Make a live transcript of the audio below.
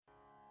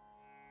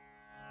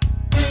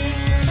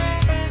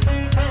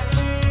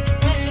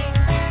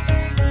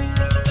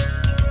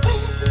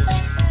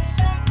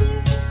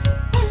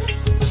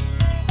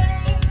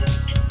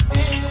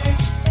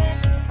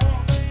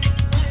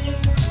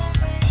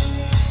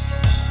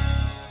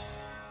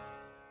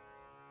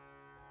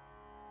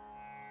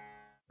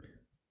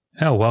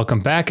Oh, welcome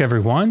back,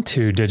 everyone,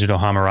 to Digital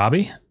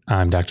Hammurabi.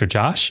 I'm Dr.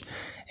 Josh,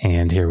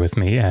 and here with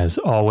me, as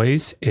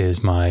always,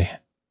 is my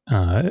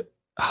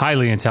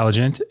highly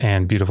intelligent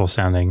and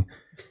beautiful-sounding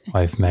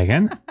wife,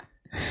 Megan.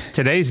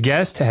 Today's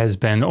guest has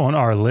been on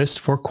our list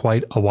for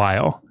quite a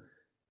while,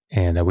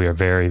 and we are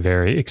very,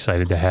 very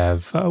excited to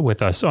have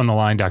with us on the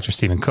line Dr.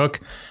 Stephen Cook,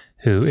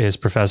 who is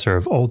professor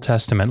of Old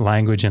Testament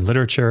language and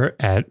literature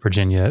at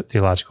Virginia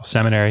Theological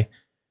Seminary.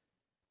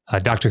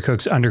 Dr.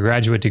 Cook's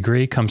undergraduate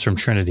degree comes from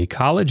Trinity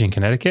College in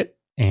Connecticut,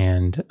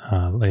 and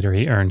later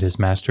he earned his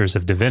Master's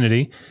of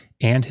Divinity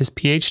and his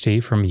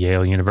PhD from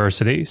Yale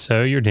University.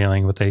 So you're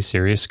dealing with a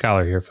serious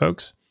scholar here,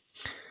 folks.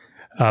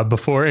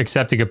 Before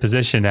accepting a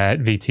position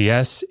at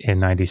VTS in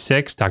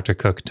 '96, Dr.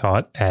 Cook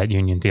taught at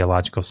Union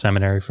Theological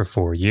Seminary for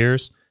 4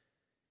 years.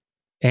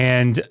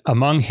 And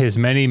among his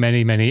many,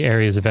 many, many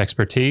areas of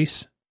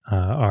expertise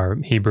are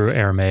Hebrew,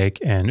 Aramaic,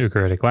 and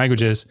Ugaritic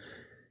languages.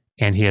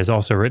 And he has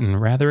also written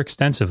rather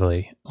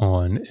extensively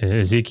on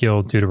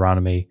Ezekiel,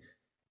 Deuteronomy,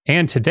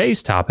 and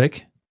today's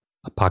topic,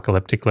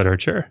 apocalyptic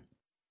literature.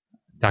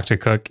 Dr.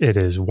 Cook, it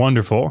is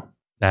wonderful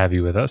to have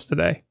you with us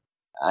today.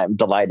 I'm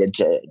delighted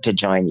to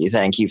join you.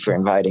 Thank you for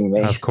inviting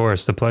me. Of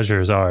course, the pleasure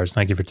is ours.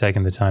 Thank you for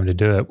taking the time to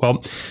do it.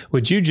 Well,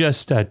 would you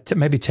just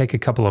maybe take a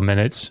couple of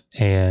minutes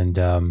and,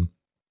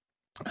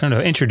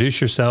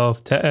 introduce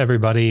yourself to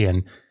everybody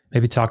and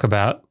maybe talk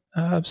about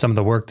some of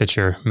the work that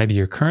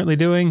you're currently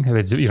doing?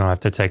 You don't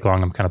have to take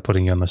long. I'm kind of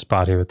putting you on the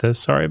spot here with this.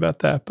 Sorry about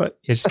that. But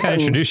you just kind of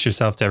introduce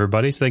yourself to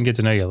everybody so they can get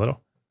to know you a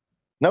little.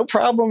 No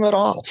problem at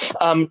all.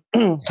 Hi,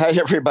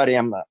 everybody.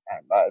 I'm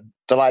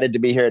delighted to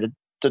be here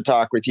to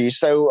talk with you.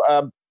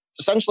 So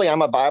essentially,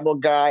 I'm a Bible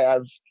guy.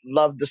 I've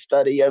loved the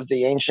study of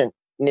the ancient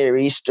Near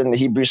East and the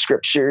Hebrew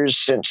scriptures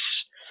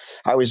since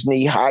I was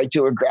knee-high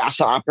to a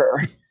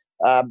grasshopper.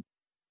 I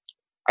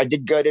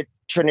did go to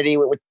Trinity,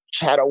 which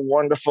had a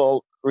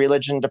wonderful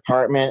religion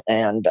department,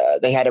 and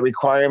they had a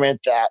requirement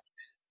that,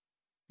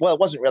 well, it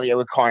wasn't really a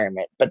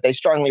requirement, but they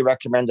strongly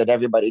recommended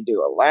everybody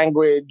do a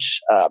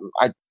language.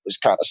 I was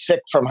kind of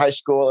sick from high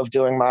school of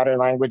doing modern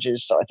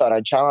languages, so I thought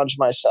I'd challenge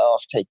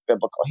myself, take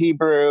biblical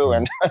Hebrew,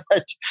 and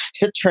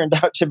it turned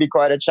out to be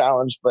quite a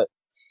challenge. But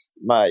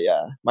my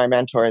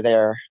mentor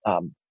there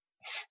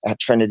at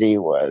Trinity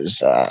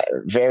was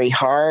very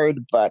hard,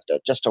 but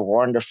just a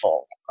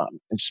wonderful,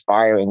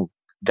 inspiring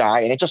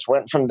guy. And it just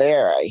went from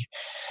there.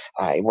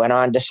 I went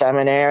on to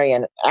seminary,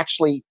 and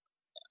actually,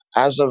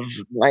 as of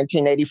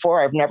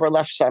 1984, I've never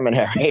left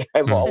seminary.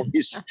 I've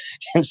always,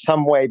 in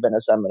some way, been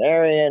a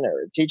seminarian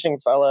or a teaching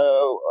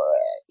fellow or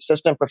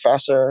assistant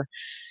professor.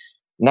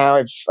 Now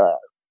I've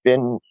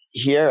been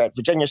here at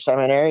Virginia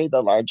Seminary,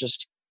 the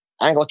largest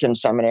Anglican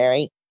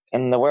seminary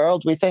in the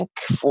world, we think,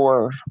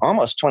 for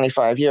almost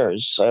 25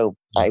 years. So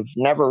I've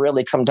never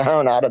really come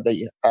down out of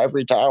the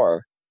ivory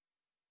tower.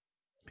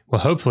 Well,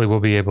 hopefully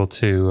we'll be able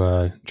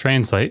to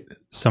translate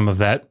some of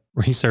that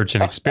research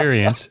and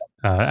experience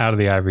out of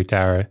the ivory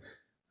tower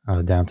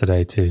down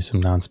today to some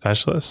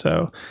non-specialists.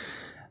 So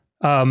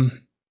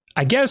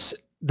I guess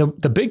the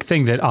big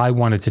thing that I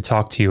wanted to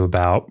talk to you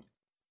about,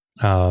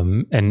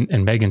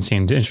 and Megan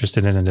seemed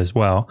interested in it as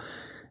well.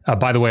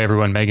 By the way,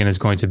 everyone, Megan is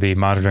going to be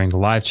monitoring the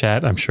live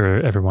chat. I'm sure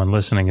everyone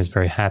listening is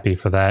very happy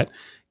for that,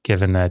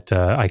 given that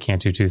I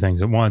can't do two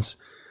things at once.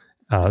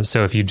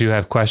 So if you do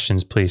have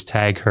questions, please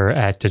tag her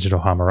at Digital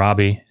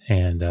Hammurabi,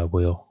 and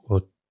we'll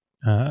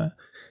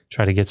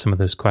try to get some of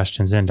those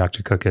questions in.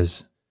 Dr. Cook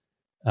has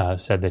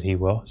said that he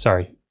will.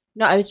 Sorry.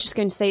 No, I was just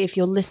going to say, if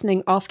you're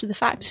listening after the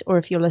fact, or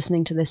if you're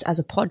listening to this as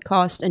a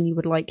podcast and you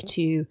would like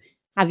to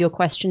have your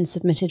questions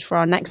submitted for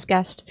our next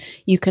guest,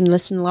 you can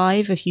listen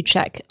live if you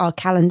check our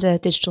calendar,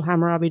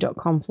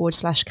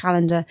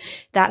 digitalhammurabi.com/calendar.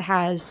 That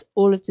has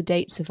all of the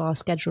dates of our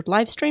scheduled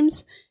live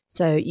streams.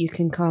 So you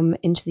can come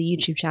into the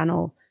YouTube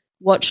channel,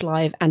 watch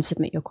live, and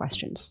submit your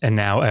questions. And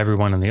now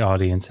everyone in the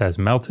audience has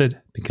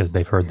melted because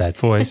they've heard that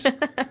voice.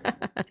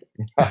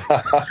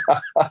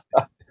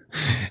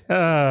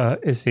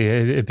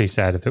 It'd be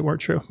sad if it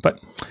weren't true.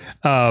 But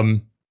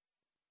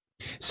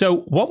so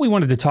what we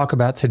wanted to talk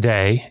about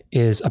today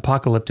is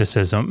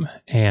apocalypticism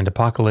and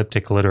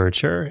apocalyptic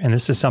literature. And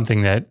this is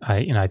something that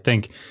I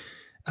think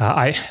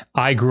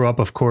I grew up,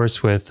 of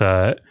course, with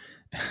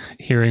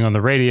hearing on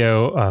the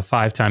radio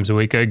 5 times a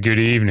week, good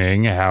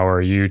evening, how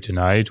are you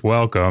tonight?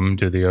 Welcome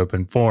to the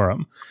open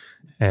forum.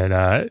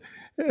 And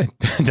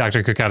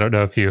Dr. Cook, I don't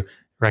know if you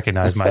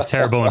recognize my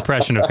terrible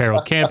impression of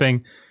Harold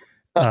Camping,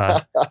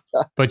 but,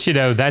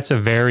 that's a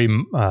very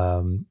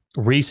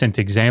recent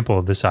example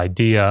of this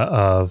idea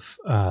of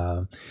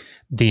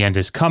the end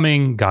is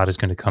coming, God is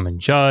going to come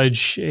and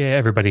judge,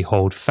 everybody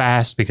hold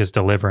fast because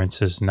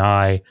deliverance is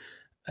nigh.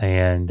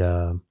 And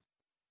I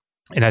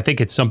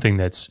think it's something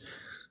that's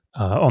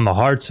on the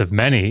hearts of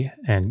many,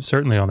 and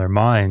certainly on their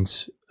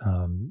minds,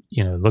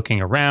 looking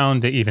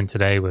around even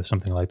today with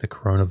something like the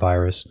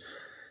coronavirus.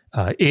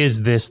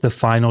 Is this the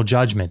final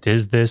judgment?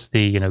 Is this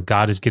the,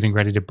 God is getting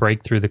ready to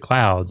break through the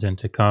clouds and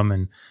to come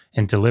and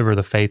deliver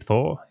the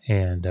faithful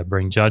and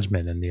bring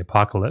judgment in the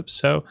apocalypse?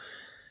 So,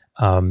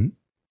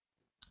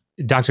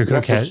 Dr.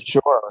 Cook has...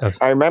 Sure.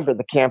 I remember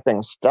the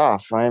camping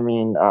stuff. I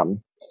mean,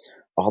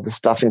 all the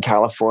stuff in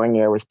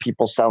California with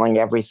people selling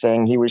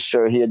everything. He was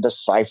sure he had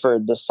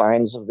deciphered the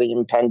signs of the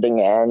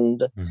impending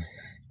end.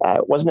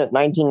 Wasn't it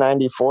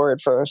 1994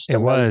 at first?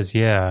 It was,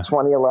 yeah.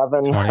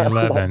 2011.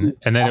 2011.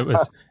 And then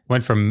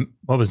went from,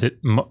 what was it,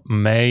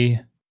 May?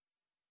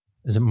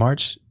 Is it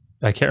March?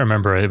 I can't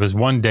remember. It was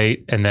one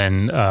date and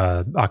then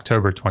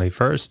October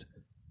 21st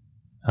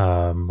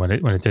when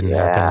it didn't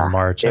happen in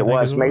March. It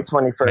was May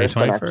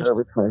 21st and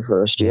October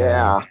 21st.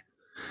 Yeah.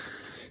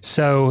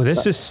 So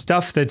this is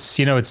stuff that's,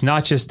 it's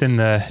not just in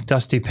the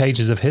dusty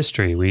pages of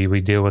history.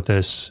 We deal with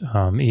this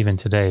even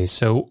today.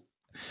 So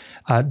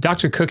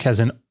Dr. Cook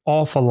has an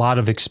awful lot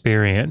of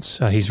experience.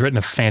 He's written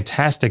a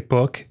fantastic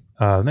book.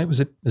 Was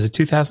it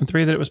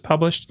 2003 that it was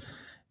published?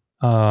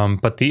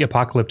 But the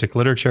apocalyptic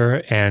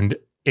literature, and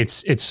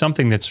it's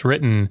something that's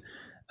written.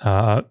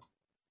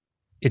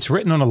 It's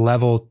written on a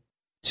level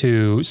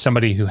to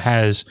somebody who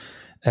has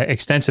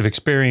extensive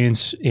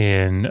experience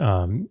in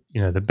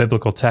the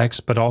biblical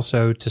text, but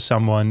also to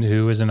someone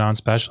who is a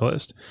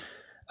non-specialist.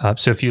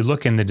 So if you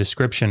look in the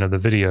description of the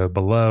video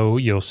below,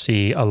 you'll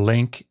see a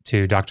link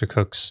to Dr.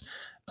 Cook's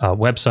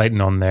website,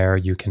 and on there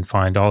you can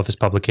find all of his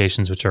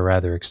publications, which are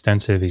rather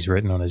extensive. He's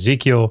written on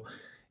Ezekiel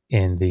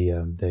in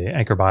the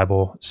Anchor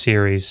Bible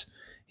series.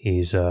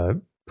 He's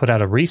put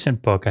out a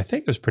recent book, I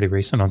think it was pretty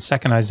recent, on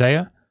 2nd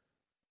Isaiah.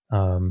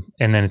 And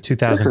then in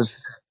 2000...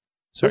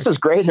 This is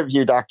great of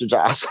you, Dr.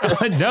 Josh.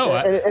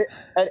 No.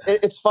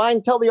 It's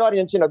fine. Tell the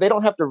audience, they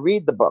don't have to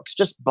read the books.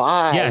 Just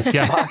buy. Yes,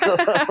 yeah.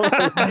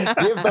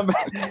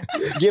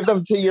 Give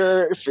them to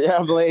your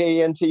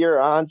family and to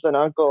your aunts and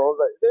uncles.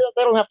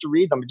 They don't have to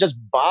read them. Just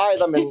buy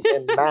them in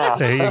mass.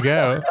 There you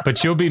go.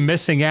 But you'll be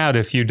missing out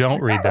if you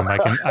don't read them.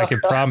 I can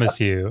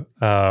promise you.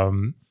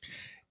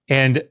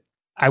 And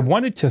I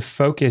wanted to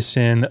focus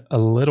in a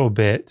little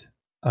bit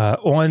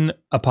on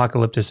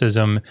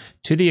apocalypticism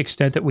to the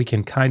extent that we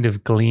can kind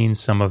of glean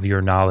some of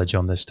your knowledge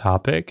on this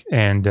topic,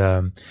 and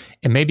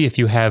maybe if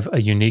you have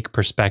a unique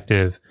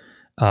perspective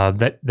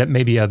that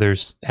maybe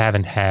others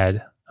haven't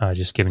had,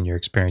 just given your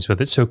experience with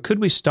it. So could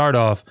we start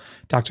off,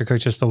 Dr.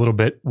 Cook, just a little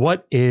bit?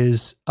 What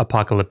is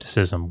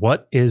apocalypticism?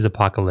 What is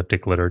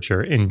apocalyptic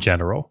literature in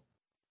general?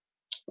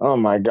 Oh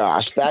my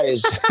gosh, that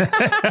is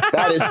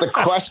the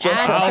question.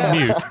 I'll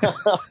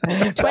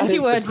mute. 20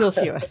 words or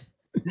fewer.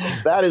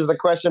 That is the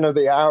question of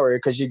the hour,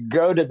 because you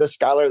go to the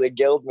scholarly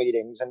guild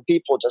meetings and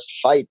people just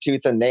fight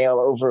tooth and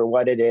nail over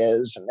what it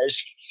is. And there's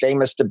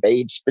famous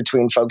debates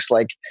between folks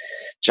like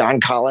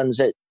John Collins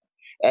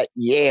at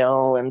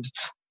Yale and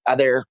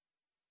other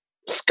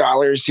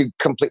scholars who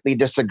completely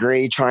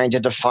disagree trying to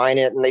define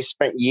it. And they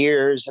spent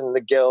years in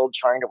the guild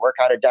trying to work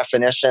out a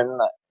definition,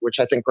 which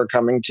I think we're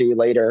coming to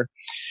later.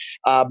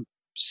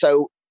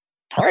 So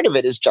part of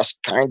it is just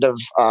kind of,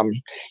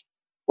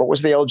 what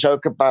was the old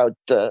joke about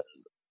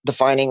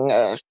defining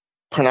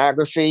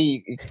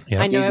pornography?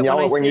 I know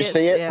it when you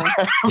see it. Yeah.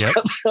 Yep.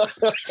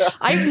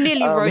 I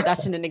nearly wrote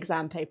that in an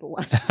exam paper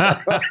once.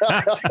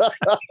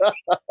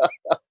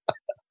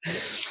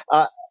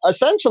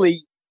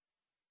 Essentially,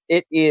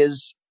 it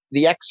is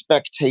the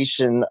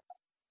expectation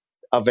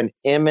of an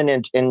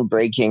imminent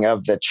inbreaking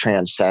of the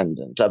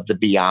transcendent, of the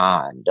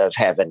beyond, of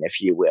heaven, if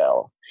you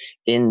will,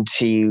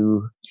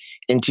 into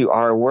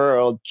our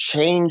world,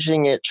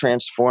 changing it,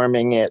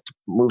 transforming it,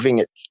 moving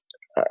it,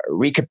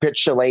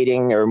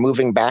 recapitulating or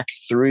moving back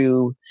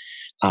through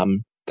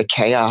the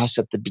chaos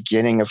at the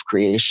beginning of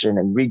creation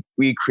and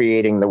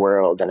recreating the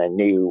world in a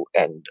new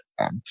and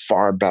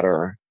far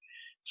better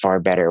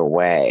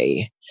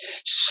way.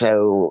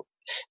 So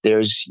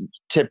there's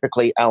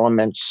typically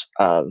elements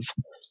of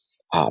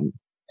an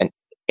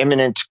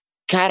imminent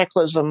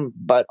cataclysm,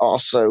 but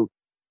also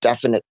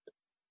definite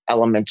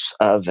elements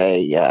of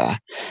a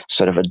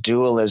sort of a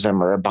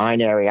dualism or a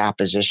binary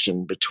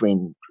opposition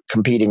between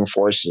competing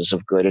forces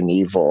of good and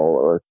evil,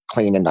 or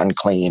clean and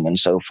unclean, and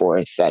so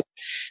forth, that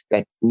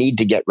need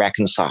to get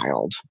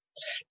reconciled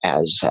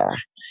as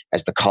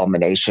the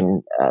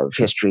culmination of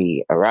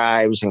history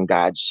arrives and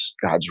God's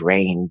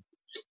reign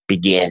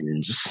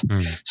begins.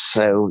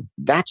 So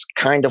that's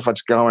kind of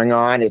what's going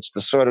on. It's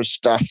the sort of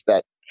stuff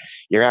that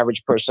your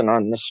average person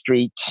on the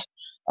street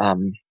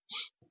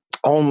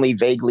only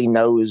vaguely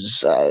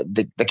knows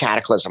the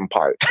cataclysm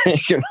part.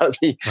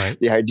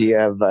 The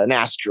idea of an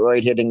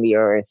asteroid hitting the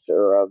Earth,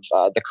 or of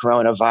the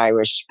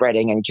coronavirus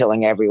spreading and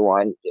killing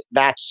everyone.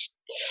 That's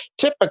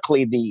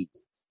typically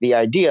the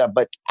idea,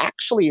 but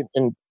actually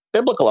in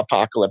biblical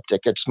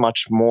apocalyptic, it's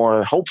much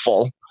more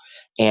hopeful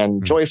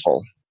and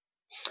joyful.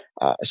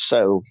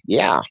 So,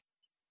 yeah.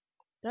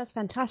 That's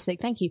fantastic.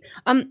 Thank you.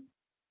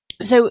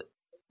 So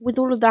with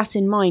all of that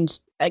in mind,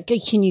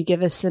 can you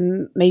give us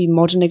some maybe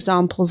modern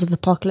examples of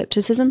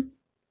apocalypticism?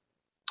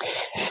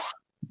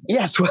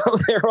 Yes, well,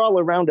 they're all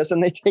around us,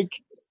 and they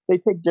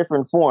take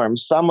different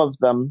forms. Some of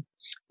them,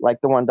 like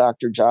the one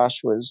Dr.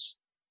 Josh was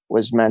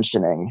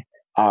mentioning,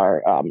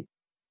 are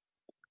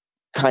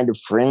kind of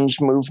fringe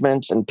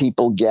movements, and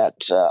people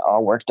get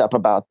all worked up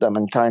about them,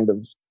 and kind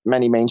of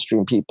many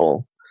mainstream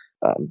people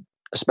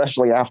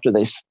especially after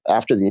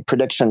the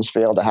predictions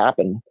fail to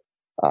happen,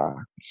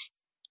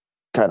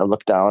 kind of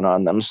look down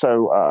on them.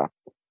 So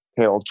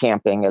Harold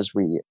Camping, as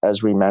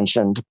we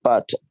mentioned,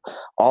 but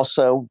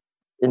also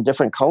in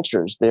different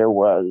cultures, there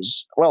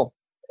was, well,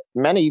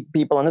 many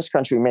people in this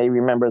country may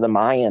remember the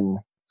Mayan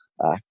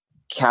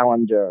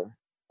calendar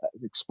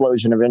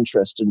explosion of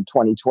interest in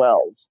 2012.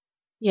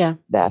 Yeah,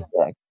 that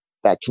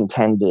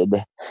contended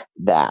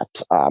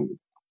that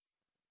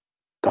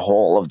the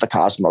whole of the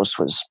cosmos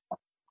was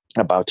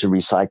about to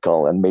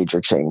recycle and major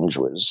change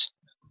was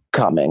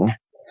coming.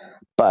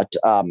 But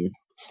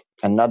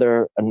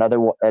another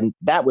one, and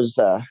that was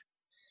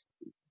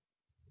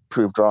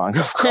proved wrong,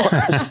 of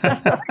course.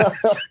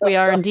 we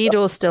are indeed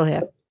all still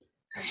here.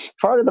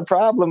 Part of the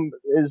problem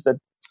is that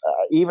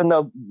even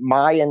though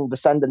Mayan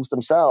descendants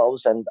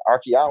themselves and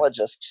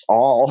archaeologists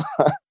all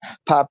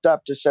popped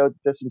up to show that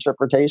this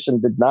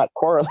interpretation did not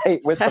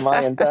correlate with the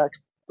Mayan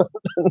text.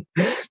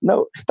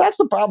 No, that's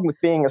the problem with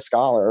being a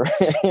scholar.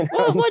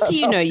 Well, what do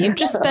you know? You've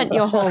just spent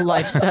your whole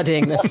life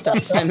studying this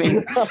stuff. I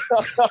mean,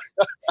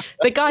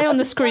 the guy on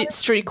the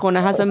street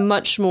corner has a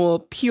much more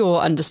pure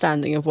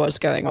understanding of what's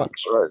going on.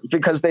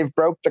 Because they've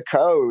broke the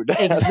code.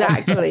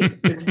 Exactly.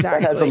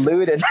 That has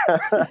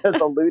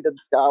eluded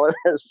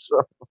scholars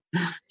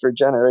for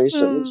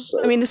generations.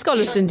 So. I mean, the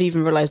scholars didn't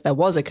even realize there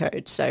was a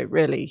code. So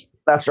really...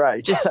 That's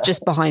right.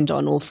 just behind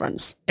on all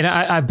fronts. And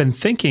I've been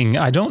thinking,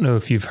 I don't know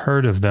if you've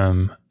heard of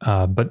them,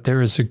 but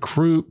there is a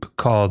group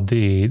called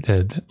the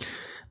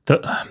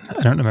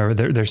I don't remember,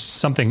 there's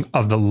something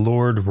of the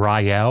Lord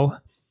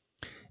Rael.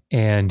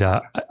 And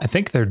I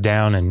think they're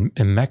down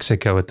in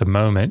Mexico at the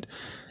moment,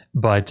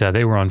 but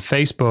they were on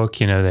Facebook,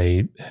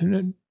 they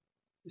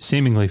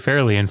seemingly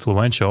fairly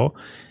influential.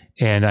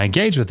 And I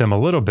engaged with them a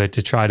little bit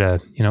to try to,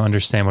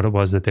 understand what it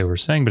was that they were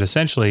saying. But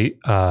essentially,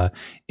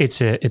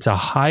 it's a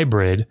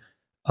hybrid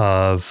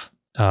of,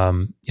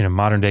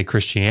 modern day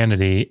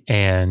Christianity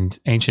and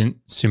ancient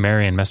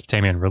Sumerian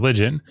Mesopotamian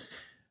religion.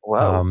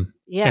 Wow.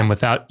 Yeah. And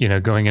without,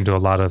 going into a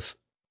lot of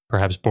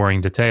perhaps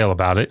boring detail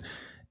about it,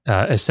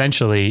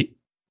 essentially,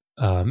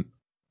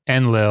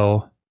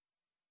 Enlil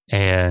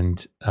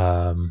and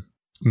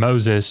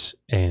Moses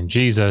and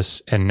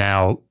Jesus, and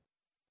now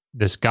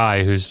this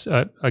guy who's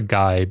a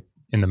guy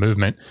in the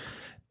movement,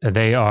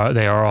 they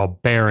are all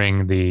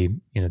bearing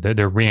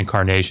they're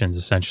reincarnations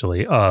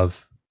essentially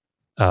of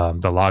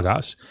the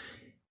Logos.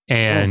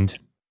 And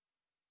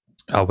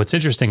what's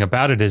interesting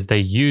about it is they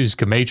use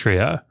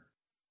gematria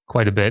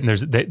quite a bit. And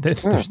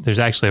there's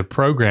actually a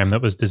program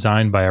that was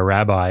designed by a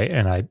rabbi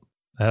and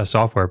a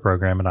software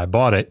program, and I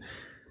bought it.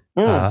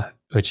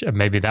 Which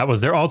maybe that was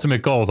their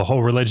ultimate goal. The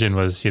whole religion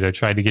was,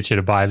 trying to get you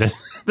to buy this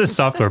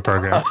software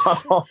program.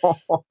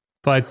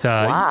 But,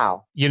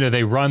 wow.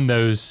 They run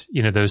those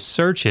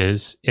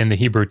searches in the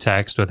Hebrew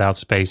text without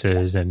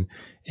spaces, and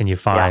you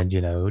find,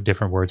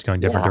 different words going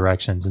different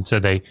directions. And so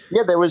there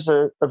was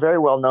a very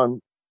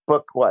well-known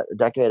book, a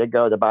decade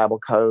ago, The Bible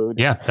Code.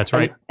 Yeah, that's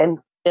right. And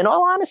in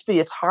all honesty,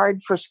 it's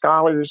hard for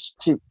scholars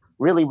to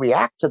really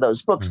react to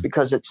those books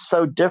because it's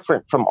so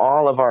different from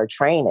all of our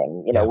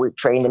training. We're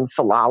trained in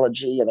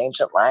philology and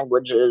ancient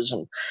languages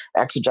and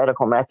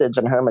exegetical methods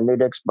and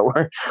hermeneutics, but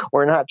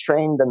we're not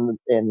trained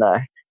in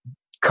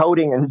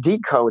coding and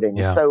decoding.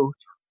 Yeah. So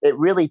it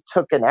really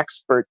took an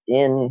expert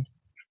in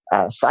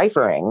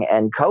ciphering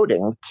and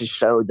coding to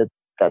show that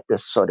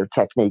this sort of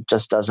technique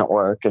just doesn't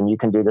work, and you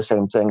can do the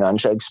same thing on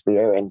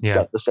Shakespeare and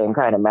get the same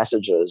kind of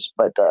messages.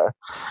 But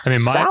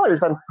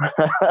scholars,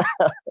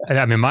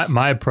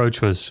 my approach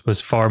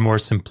was far more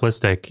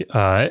simplistic.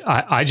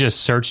 I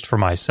just searched for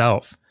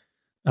myself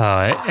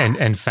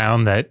and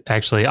found that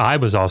actually I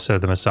was also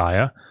the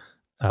Messiah.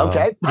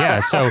 Okay. Yeah.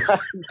 So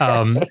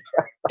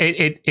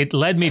it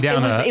led me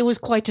down. It was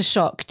quite a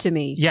shock to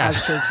me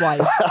as his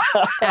wife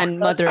and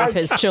mother of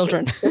his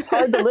children. It's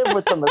hard to live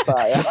with the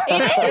Messiah.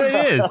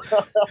 It is.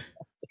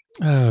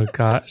 Oh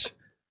gosh.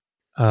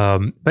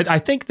 But I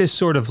think this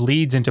sort of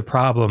leads into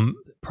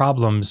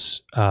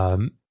problems,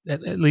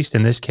 at least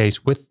in this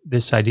case, with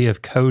this idea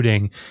of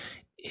coding.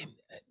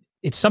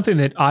 It's something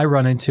that I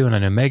run into, and I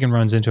know Megan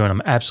runs into, and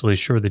I'm absolutely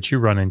sure that you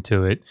run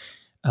into it.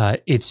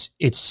 It's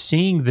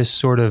seeing this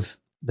sort of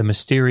the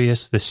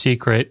mysterious, the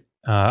secret.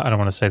 I don't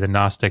want to say the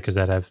Gnostic, because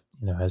that has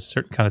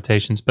certain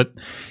connotations, but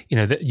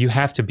that you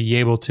have to be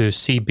able to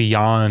see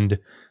beyond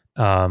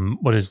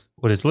what is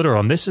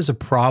literal. And this is a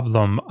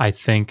problem, I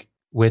think,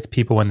 with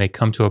people when they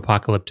come to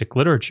apocalyptic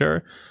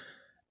literature,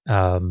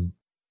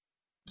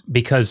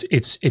 because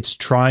it's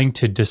trying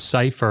to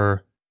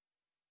decipher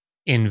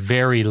in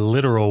very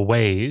literal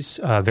ways,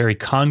 very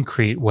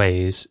concrete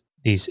ways,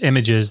 these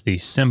images,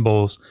 these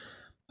symbols,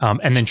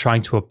 and then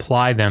trying to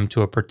apply them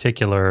to a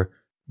particular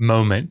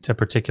moment, a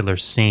particular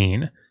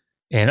scene.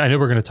 And I know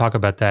we're going to talk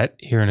about that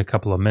here in a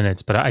couple of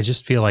minutes, but I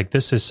just feel like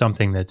this is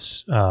something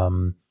that's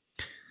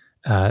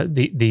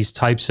these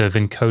types of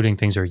encoding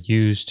things are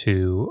used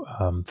to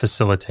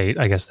facilitate,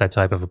 I guess, that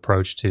type of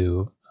approach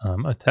to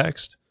a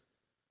text.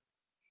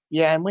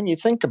 Yeah, and when you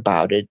think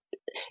about it,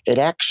 it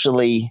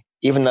actually,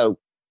 even though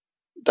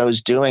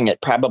those doing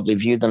it probably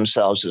view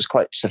themselves as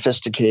quite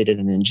sophisticated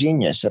and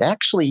ingenious. It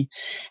actually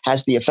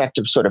has the effect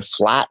of sort of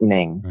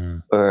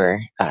flattening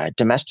or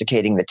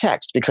domesticating the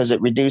text, because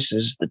it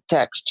reduces the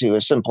text to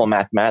a simple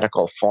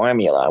mathematical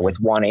formula with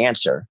one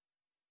answer.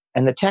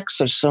 And the texts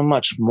are so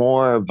much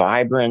more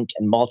vibrant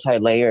and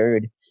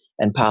multi-layered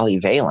and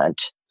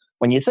polyvalent.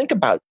 When you think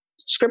about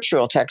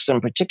scriptural texts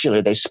in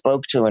particular, they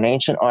spoke to an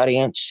ancient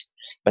audience,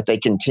 but they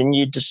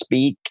continued to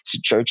speak to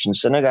church and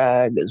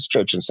synagogue as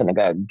church and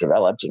synagogue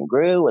developed and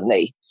grew, and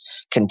they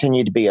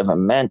continued to be of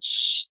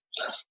immense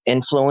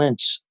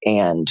influence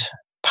and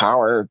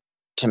power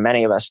to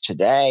many of us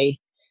today.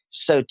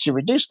 So to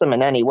reduce them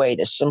in any way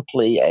to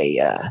simply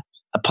a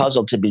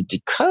puzzle to be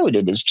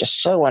decoded is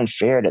just so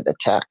unfair to the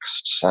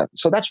text.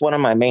 So that's one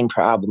of my main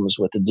problems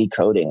with the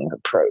decoding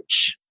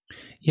approach.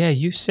 Yeah,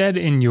 you said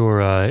in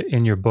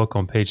your book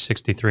on page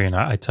 63, and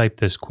I typed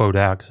this quote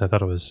out because I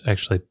thought it was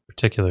actually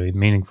particularly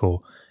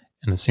meaningful,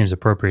 and it seems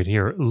appropriate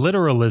here.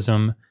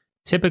 Literalism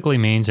typically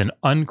means an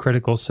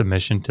uncritical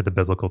submission to the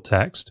biblical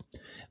text,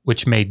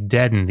 which may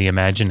deaden the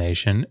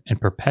imagination and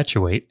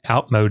perpetuate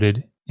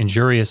outmoded,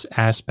 injurious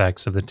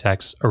aspects of the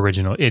text's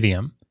original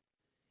idiom.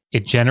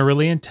 It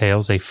generally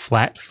entails a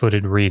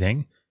flat-footed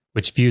reading,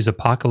 which views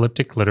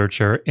apocalyptic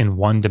literature in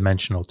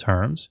one-dimensional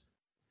terms.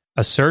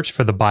 A search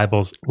for the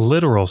Bible's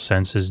literal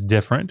sense is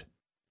different.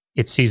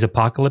 It sees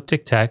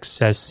apocalyptic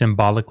texts as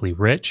symbolically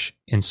rich,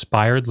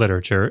 inspired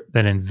literature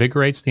that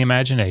invigorates the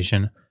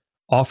imagination,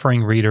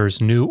 offering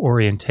readers new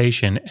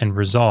orientation and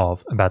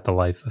resolve about the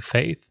life of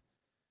faith.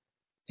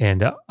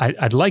 And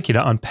I'd like you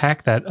to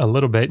unpack that a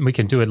little bit, and we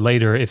can do it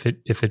later if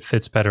it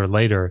fits better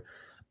later.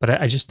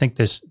 But I just think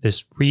this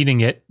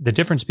reading it, the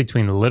difference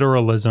between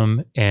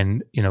literalism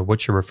and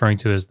what you're referring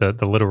to as the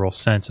literal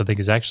sense, I think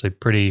is actually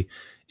pretty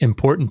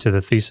important to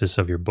the thesis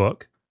of your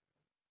book.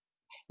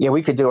 Yeah,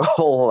 we could do a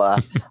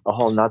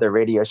whole nother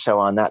radio show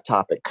on that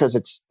topic because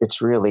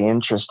it's really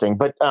interesting.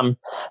 But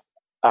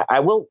I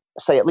will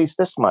say at least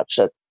this much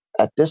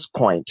at this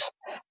point,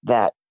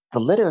 that the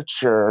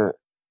literature,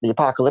 the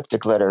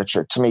apocalyptic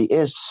literature, to me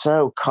is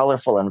so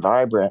colorful and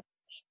vibrant,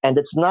 and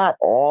it's not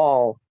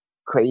all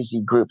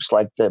crazy groups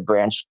like the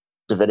Branch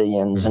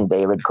Davidians and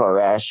David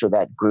Koresh, or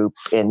that group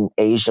in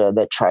Asia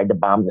that tried to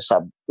bomb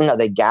the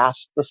they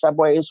gassed the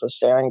subways with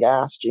sarin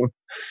gas. Do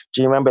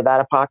you remember that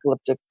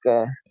apocalyptic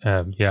group?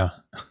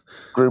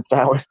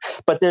 That one.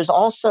 But there's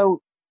also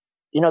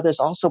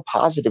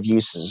positive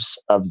uses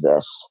of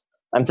this.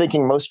 I'm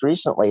thinking most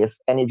recently, if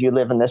any of you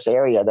live in this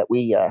area that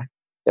we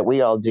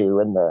all do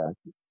in the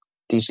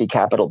DC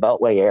Capital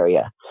Beltway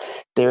area,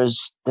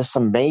 there's this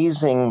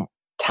amazing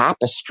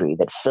tapestry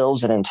that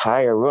fills an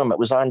entire room. It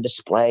was on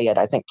display at,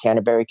 I think,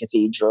 Canterbury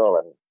Cathedral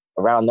and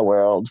around the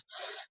world.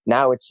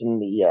 Now it's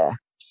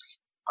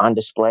on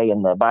display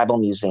in the Bible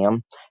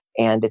Museum,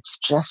 and it's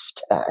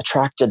just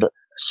attracted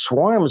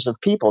swarms of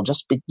people.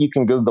 You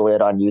can Google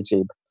it on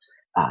YouTube.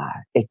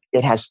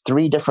 It has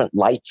 3 different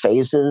light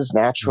phases: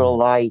 natural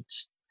light,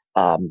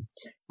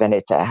 then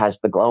it has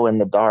the glow in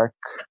the dark,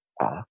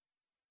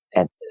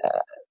 and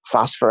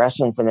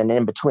phosphorescence, and then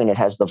in between it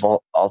has the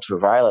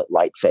ultraviolet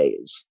light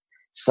phase.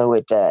 So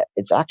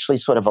it's actually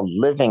sort of a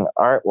living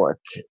artwork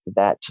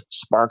that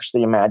sparks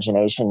the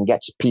imagination,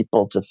 gets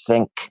people to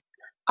think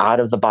out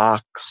of the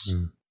box,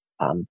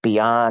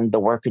 beyond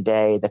the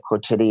workaday, the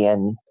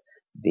quotidian,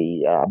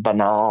 the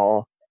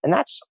banal. And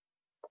that's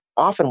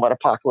often what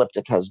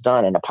apocalyptic has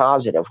done in a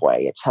positive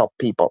way. It's helped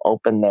people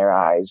open their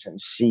eyes and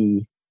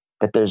see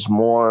that there's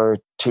more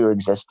to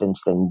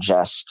existence than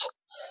just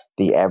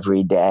the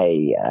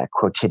everyday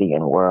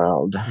quotidian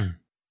world.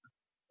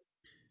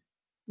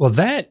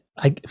 Well,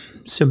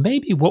 so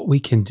maybe what we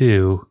can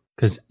do,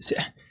 because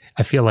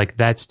I feel like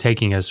that's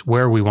taking us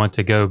where we want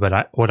to go,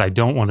 but what I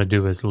don't want to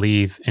do is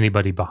leave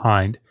anybody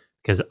behind,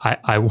 because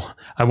I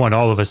want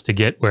all of us to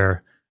get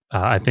where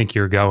I think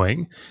you're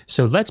going.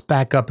 So let's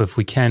back up, if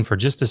we can, for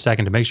just a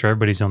second to make sure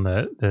everybody's on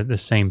the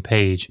same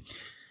page.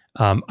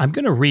 I'm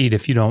going to read,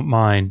 if you don't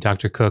mind,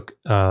 Dr. Cook,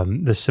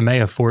 the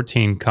Semea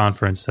 14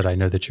 conference that I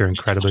know that you're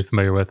incredibly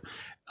familiar with.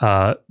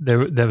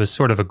 There was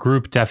sort of a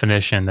group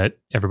definition that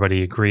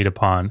everybody agreed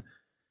upon,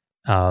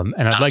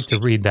 and I'd like to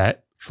read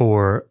that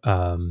for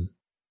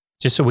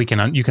just so you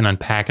can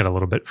unpack it a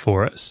little bit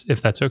for us,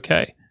 if that's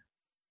okay.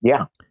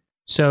 Yeah.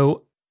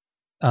 So,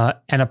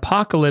 an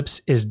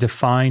apocalypse is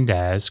defined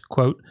as,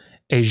 quote,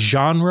 a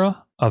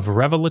genre of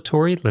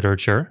revelatory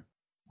literature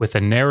with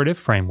a narrative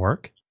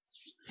framework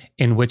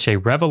in which a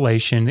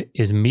revelation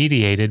is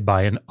mediated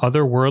by an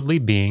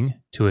otherworldly being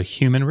to a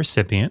human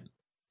recipient,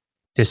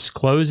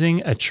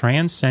 disclosing a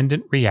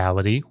transcendent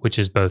reality which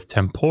is both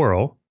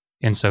temporal,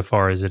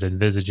 insofar as it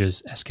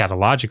envisages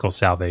eschatological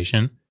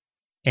salvation,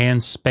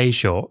 and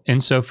spatial,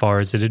 insofar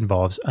as it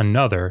involves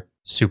another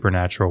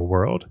supernatural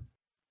world.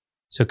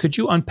 So could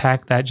you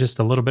unpack that just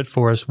a little bit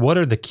for us? What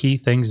are the key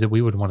things that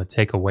we would want to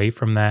take away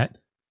from that?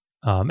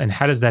 And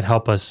how does that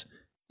help us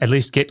at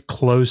least get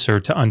closer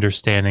to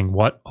understanding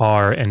what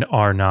are and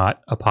are not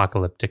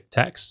apocalyptic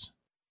texts?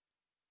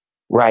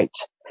 Right.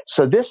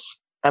 So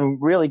I'm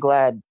really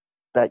glad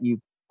that you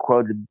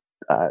quoted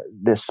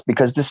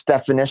because this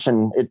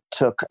definition, it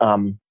took a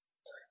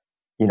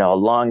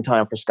long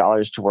time for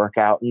scholars to work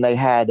out, and they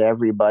had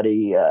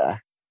everybody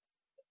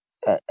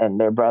and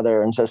their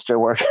brother and sister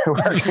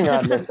working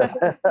on this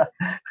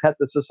at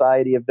the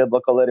Society of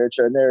Biblical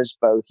Literature. And there's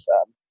both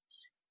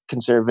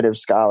conservative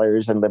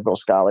scholars and liberal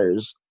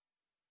scholars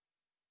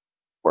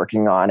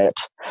working on it,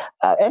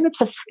 and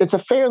it's a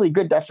fairly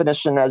good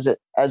definition as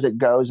it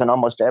goes, and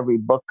almost every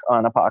book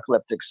on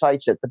apocalyptic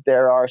cites it. But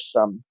there are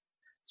some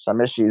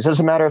issues. As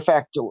a matter of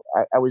fact,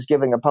 I was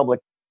giving a public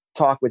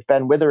talk with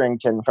Ben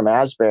Witherington from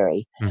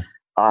Asbury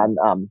on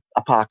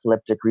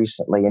apocalyptic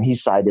recently, and he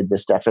cited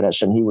this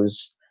definition. He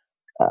was,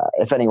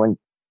 if anyone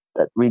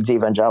that reads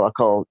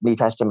evangelical New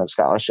Testament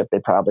scholarship, they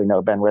probably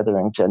know Ben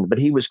Witherington, but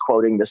he was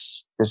quoting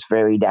this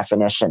very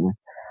definition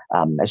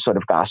as sort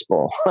of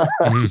gospel,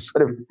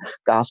 sort of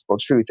gospel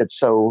truth. It's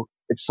so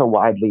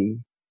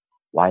widely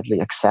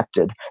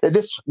accepted.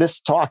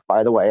 This talk,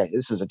 by the way,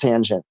 this is a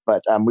tangent,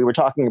 but we were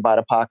talking about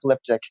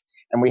apocalyptic,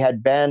 and we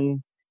had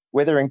Ben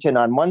Witherington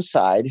on one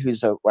side,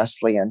 who's a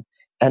Wesleyan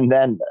and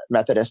then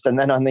Methodist, and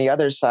then on the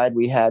other side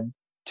we had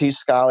two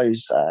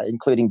scholars,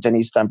 including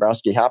Denise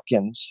Dombrowski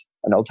Hopkins,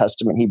 an Old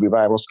Testament Hebrew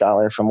Bible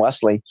scholar from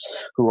Wesley,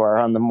 who are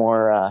on the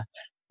more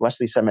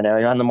Wesley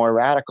Seminary, on the more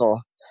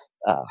radical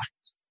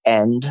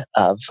end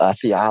of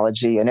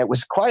theology, and it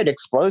was quite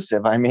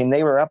explosive. I mean,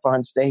 they were up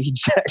on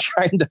stage,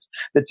 kind of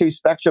the two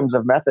spectrums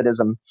of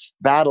Methodism,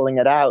 battling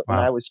it out, wow.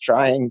 And I was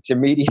trying to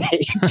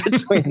mediate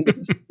between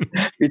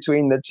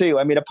the two.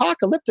 I mean,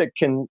 apocalyptic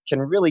can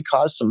really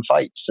cause some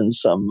fights and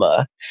some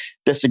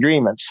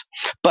disagreements.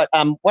 But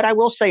what I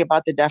will say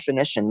about the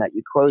definition that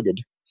you quoted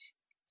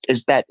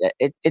is that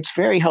it's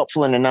very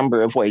helpful in a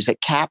number of ways.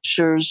 It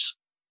captures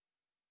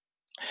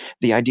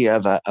the idea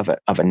of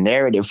a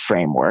narrative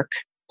framework,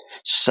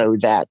 so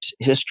that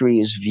history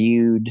is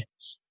viewed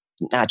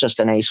not just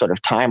in a sort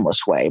of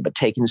timeless way, but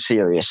taken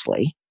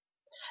seriously.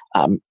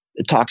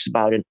 It talks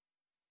about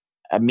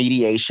a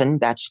mediation.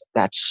 That's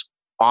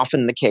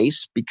often the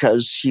case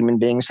because human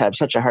beings have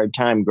such a hard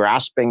time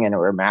grasping and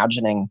or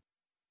imagining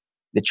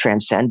the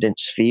transcendent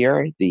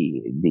sphere,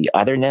 the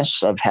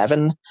otherness of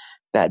heaven,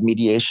 that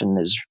mediation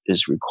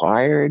is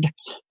required.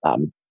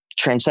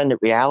 Transcendent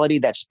reality,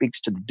 that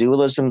speaks to the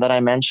dualism that I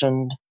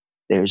mentioned.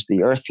 There's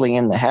the earthly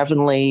and the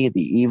heavenly,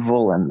 the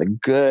evil and the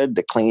good,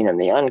 the clean and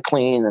the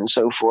unclean, and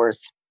so forth.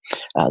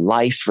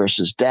 Life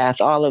versus death,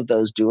 all of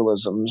those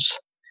dualisms.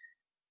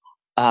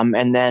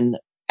 And then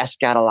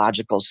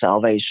eschatological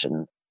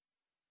salvation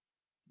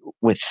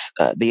with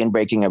the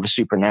inbreaking of a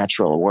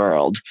supernatural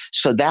world.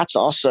 So that's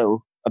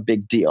also a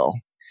big deal.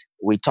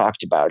 We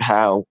talked about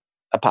how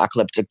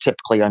apocalyptic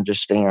typically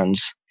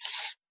understands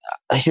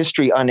a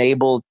history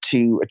unable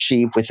to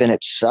achieve within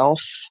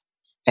itself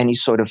any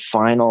sort of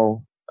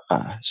final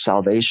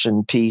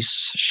salvation,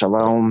 peace,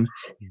 shalom,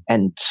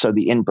 and so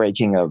the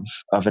inbreaking of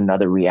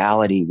another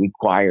reality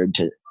required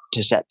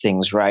to set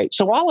things right.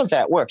 So all of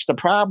that works. The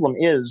problem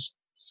is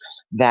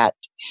that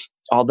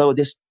although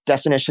this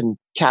definition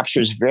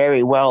captures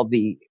very well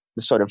the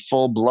sort of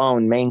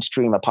full-blown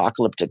mainstream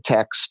apocalyptic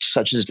texts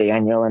such as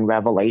Daniel and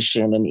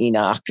Revelation and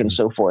Enoch and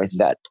so forth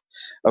that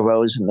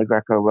arose in the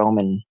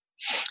Greco-Roman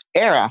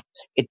era,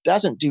 it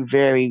doesn't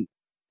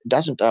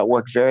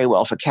work very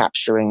well for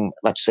capturing,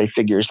 let's say,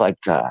 figures like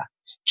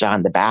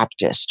John the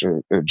Baptist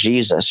or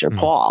Jesus or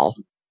Paul,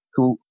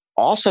 who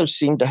also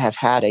seem to have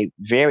had a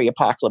very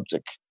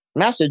apocalyptic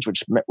message,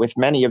 which with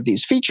many of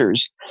these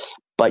features,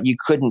 but you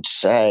couldn't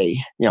say,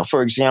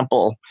 for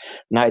example,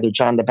 neither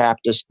John the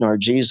Baptist nor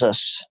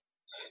Jesus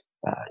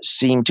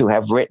seem to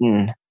have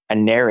written a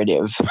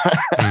narrative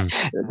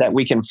that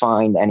we can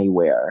find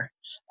anywhere,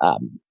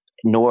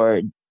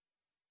 nor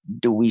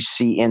do we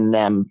see in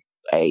them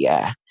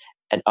an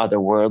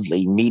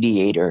otherworldly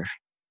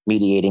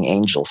mediating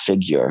angel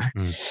figure.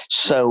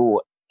 So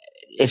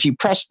if you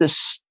press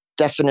this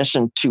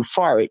definition too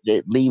far,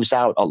 it leaves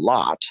out a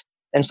lot.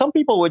 And some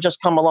people would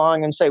just come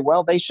along and say,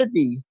 well, they should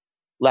be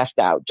left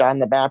out. John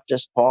the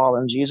Baptist, Paul,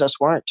 and Jesus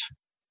weren't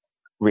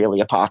really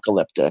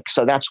apocalyptic.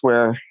 So that's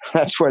where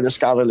the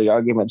scholarly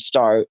arguments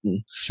start,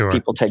 and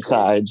people take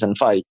sides and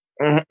fight.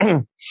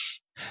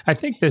 I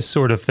think this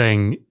sort of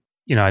thing,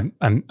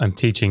 I'm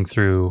teaching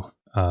through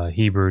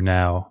Hebrew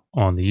now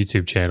on the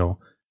YouTube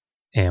channel,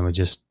 and we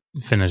just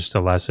finished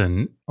a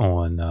lesson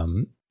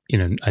on,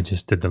 I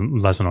just did the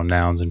lesson on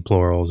nouns and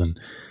plurals, and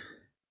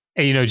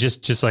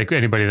just like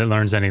anybody that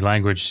learns any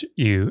language,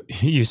 you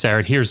say,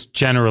 right, here's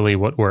generally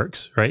what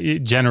works,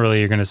 right? Generally,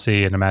 you're going to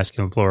see in a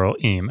masculine plural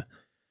im,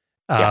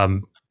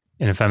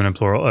 in a feminine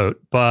plural ot,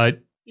 but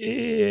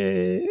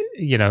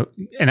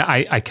and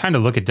I kind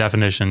of look at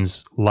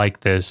definitions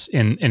like this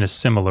in a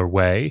similar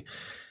way.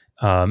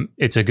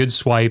 It's a good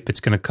swipe. It's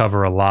going to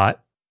cover a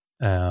lot.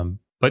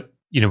 But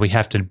we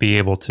have to be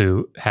able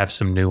to have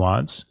some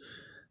nuance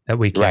that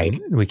we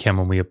can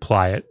when we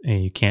apply it.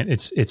 And you can't,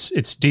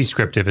 it's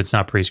descriptive. It's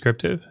not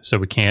prescriptive. So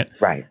we can't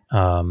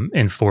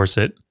enforce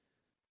it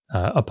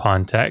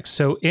upon text.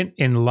 So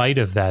in light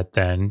of that,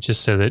 then,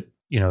 just so that,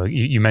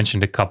 you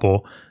mentioned a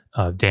couple,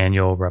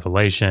 Daniel,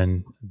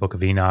 Revelation, Book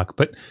of Enoch,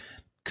 but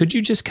Could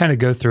you just kind of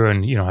go through,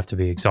 and you don't have to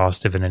be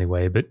exhaustive in any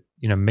way, but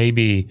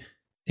maybe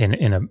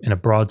in a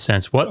broad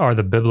sense, what are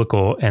the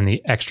biblical and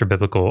the extra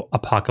biblical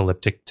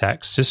apocalyptic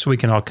texts, just so we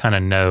can all kind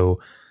of know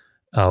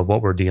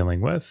what we're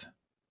dealing with?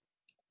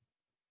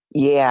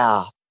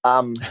 Yeah.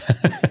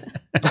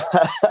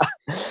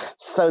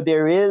 So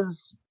there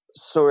is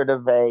sort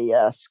of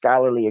a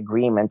scholarly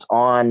agreement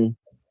on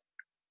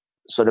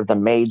sort of the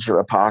major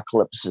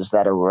apocalypses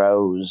that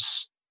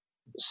arose,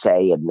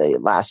 say, in the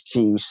last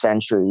 2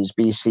 centuries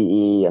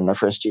BCE and the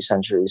first 2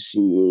 centuries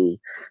CE.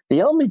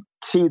 The only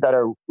 2 that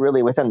are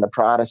really within the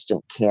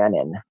Protestant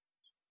canon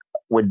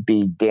would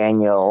be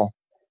Daniel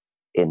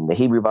in the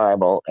Hebrew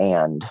Bible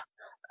and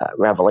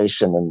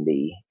Revelation in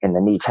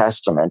the New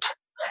Testament.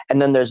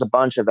 And then there's a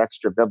bunch of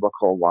extra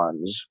biblical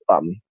ones,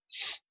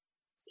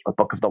 the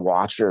Book of the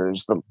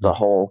Watchers, the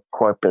whole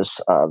corpus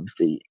of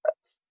the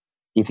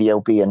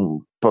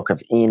Ethiopian Book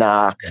of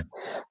Enoch,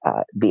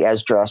 the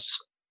Esdras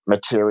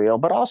material,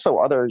 but also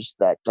others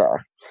that,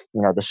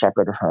 the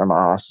Shepherd of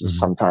Hermas is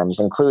sometimes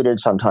included,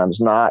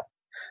 sometimes not,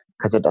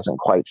 because it doesn't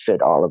quite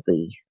fit all of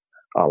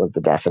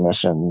the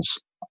definitions.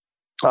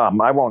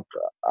 I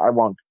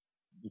won't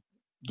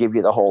give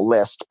you the whole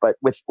list, but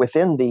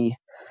within the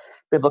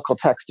biblical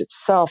text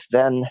itself,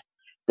 then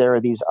there are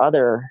these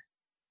other,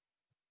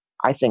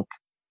 I think,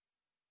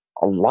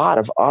 a lot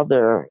of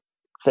other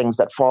things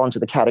that fall into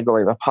the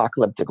category of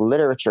apocalyptic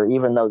literature,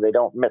 even though they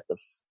don't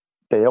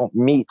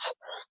meet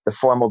the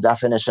formal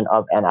definition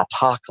of an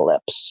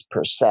apocalypse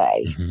per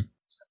se. Mm-hmm.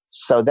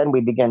 So then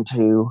we begin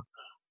to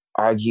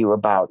argue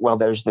about, well,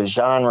 there's the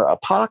genre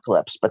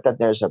apocalypse, but then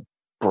there's a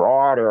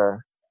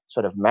broader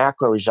sort of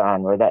macro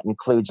genre that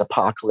includes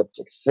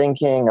apocalyptic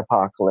thinking,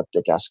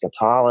 apocalyptic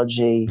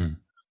eschatology,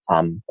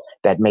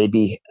 that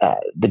maybe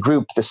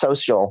the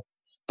social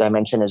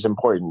dimension is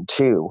important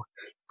too,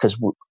 because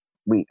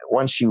we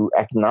once you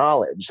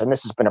acknowledge, and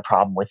this has been a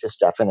problem with this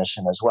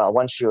definition as well,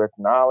 once you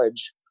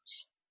acknowledge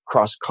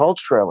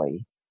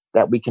cross-culturally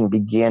that we can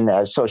begin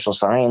as social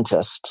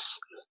scientists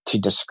to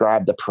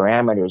describe the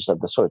parameters of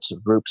the sorts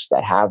of groups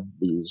that have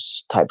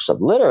these types of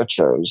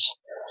literatures,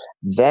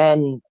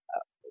 then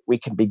we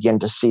can begin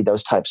to see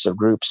those types of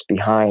groups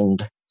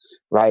behind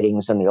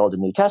writings in the Old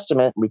and New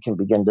Testament. We can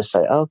begin to say,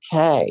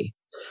 okay,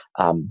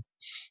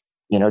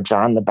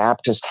 John the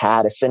Baptist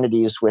had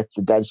affinities with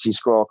the Dead Sea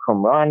Scroll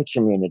Qumran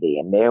community,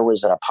 and there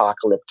was an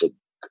apocalyptic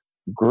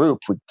group,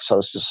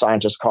 so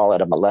scientists call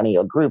it a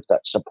millennial group,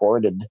 that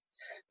supported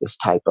this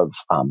type of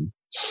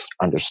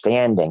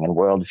understanding and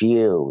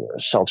worldview,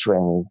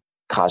 sheltering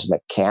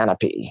cosmic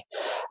canopy.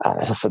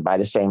 By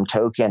the same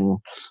token,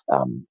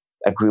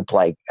 a group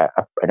like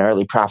an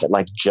early prophet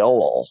like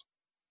Joel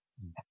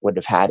would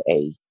have had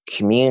a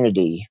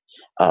community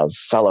of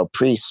fellow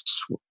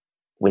priests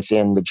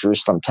within the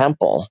Jerusalem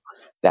temple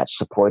that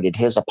supported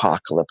his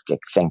apocalyptic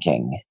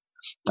thinking,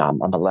 a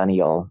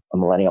millennial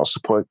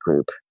support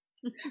group.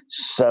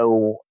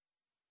 So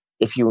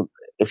if you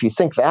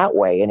think that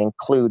way and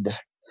include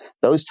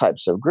those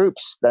types of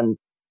groups, then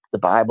the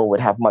Bible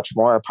would have much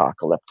more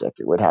apocalyptic.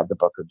 It would have the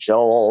book of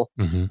Joel,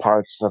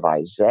 parts of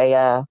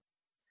Isaiah,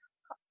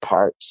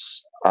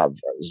 parts of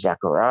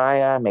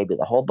Zechariah, maybe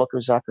the whole book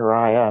of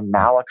Zechariah,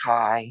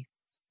 Malachi,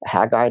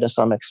 Haggai to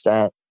some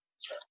extent,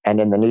 and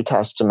in the New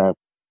Testament,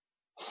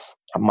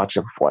 much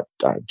of what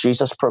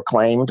Jesus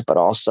proclaimed, but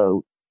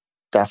also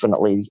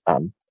definitely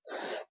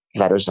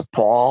letters of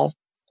Paul,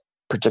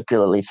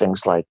 particularly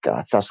things like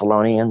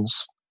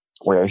Thessalonians,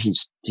 where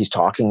he's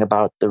talking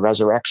about the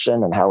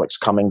resurrection and how it's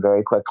coming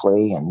very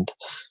quickly, and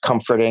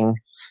comforting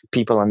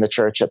people in the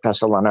church at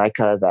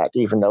Thessalonica that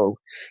even though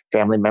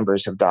family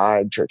members have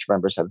died, church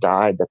members have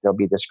died, that there'll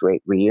be this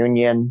great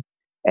reunion.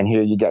 And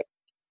here you get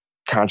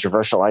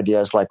controversial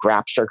ideas like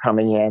rapture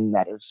coming in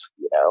that is,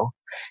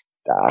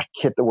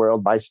 hit the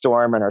world by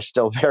storm and are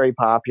still very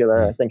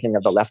popular. Thinking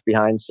of the Left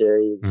Behind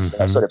series,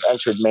 sort of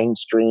entered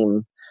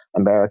mainstream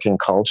American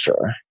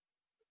culture.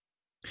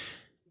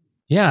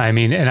 Yeah, I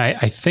mean, and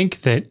I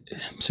think that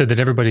so that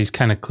everybody's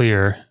kind of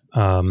clear,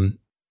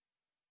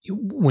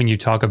 when you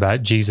talk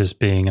about Jesus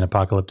being an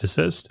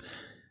apocalypticist,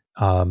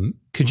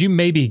 could you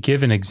maybe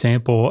give an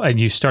example?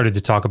 And you started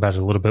to talk about it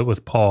a little bit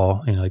with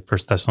Paul, like 1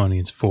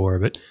 Thessalonians 4,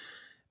 but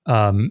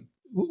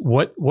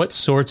what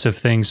sorts of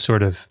things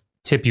sort of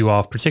tip you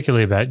off,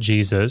 particularly about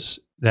Jesus,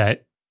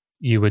 that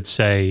you would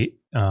say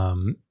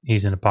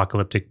he's an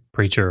apocalyptic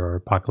preacher or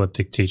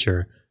apocalyptic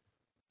teacher?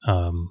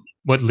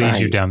 What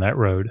leads you down that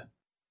road?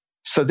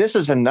 So this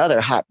is another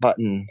hot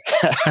button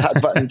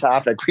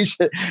topic.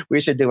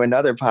 We should do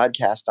another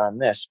podcast on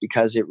this,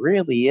 because it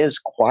really is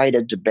quite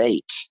a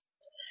debate.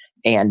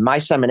 And my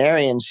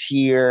seminarians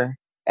here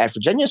at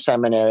Virginia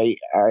Seminary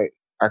are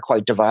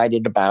quite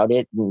divided about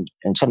it,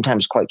 and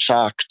sometimes quite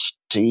shocked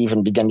to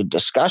even begin a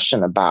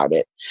discussion about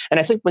it. And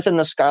I think within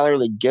the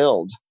scholarly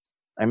guild,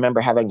 I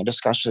remember having a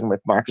discussion with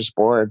Marcus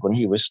Borg when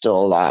he was still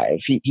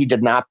alive. He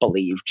did not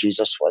believe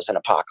Jesus was an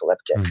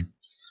apocalyptic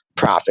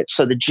prophet.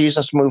 So the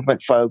Jesus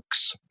movement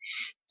folks,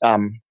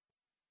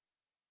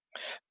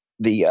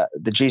 the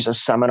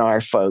Jesus seminar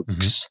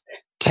folks,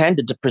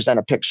 tended to present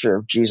a picture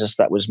of Jesus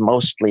that was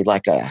mostly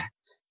like a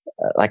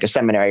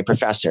seminary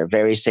professor,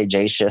 very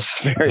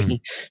sagacious,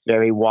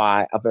 very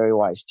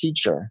wise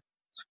teacher.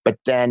 But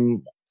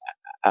then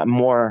a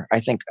more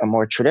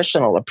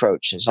traditional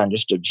approach has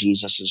understood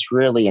Jesus as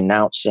really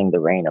announcing the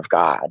reign of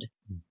God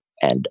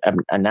and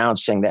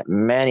announcing that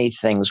many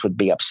things would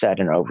be upset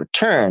and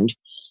overturned.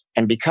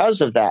 And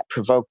because of that,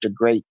 provoked a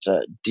great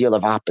deal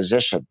of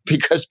opposition,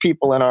 because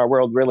people in our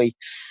world really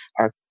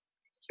are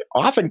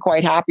often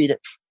quite happy to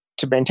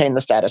maintain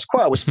the status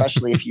quo,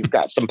 especially if you've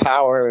got some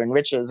power and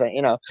riches,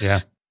 Yeah.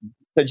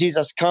 So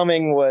Jesus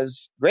coming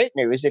was great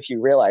news if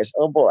you realize,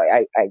 oh boy,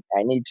 I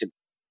need to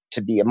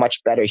be a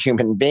much better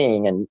human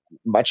being, and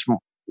much,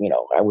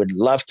 I would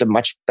love to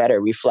much better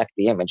reflect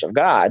the image of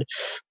God.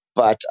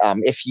 But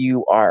if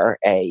you are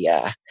a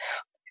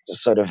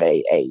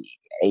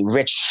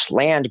rich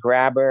land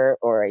grabber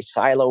or a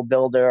silo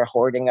builder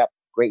hoarding up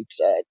great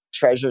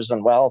treasures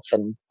and wealth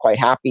and quite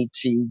happy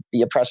to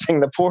be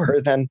oppressing the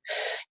poor, then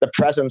the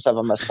presence of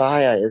a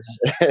Messiah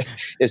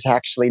is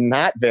actually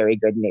not very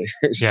good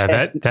news.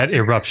 Yeah, that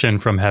eruption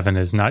from heaven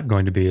is not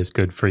going to be as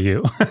good for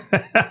you.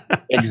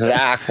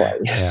 Exactly.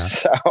 Yeah.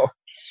 So,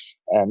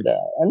 and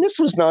this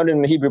was known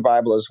in the Hebrew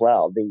Bible as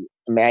well. The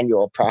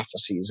Emmanuel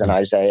prophecies in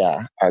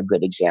Isaiah are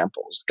good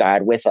examples.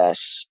 God with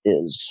us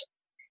is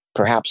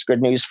perhaps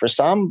good news for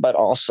some, but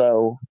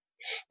also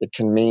it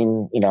can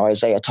mean,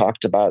 Isaiah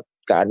talked about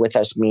God with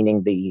us,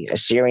 meaning the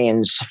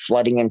Assyrians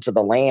flooding into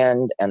the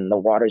land and the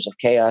waters of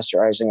chaos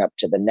rising up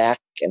to the neck,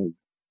 and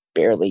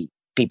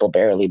people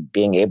barely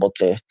being able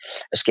to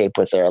escape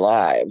with their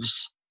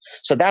lives.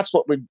 So that's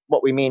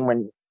what we mean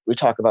when we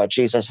talk about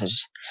Jesus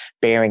as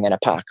bearing an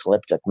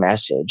apocalyptic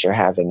message, or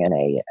having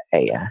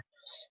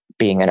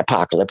being an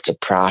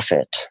apocalyptic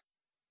prophet.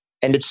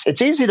 And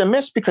it's easy to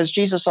miss because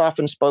Jesus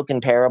often spoke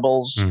in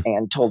parables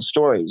and told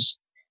stories.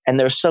 And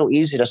they're so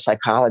easy to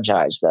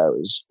psychologize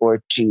those,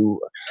 or to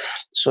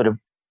sort of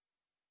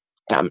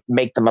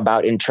make them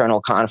about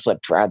internal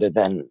conflict rather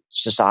than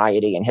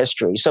society and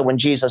history. So when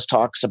Jesus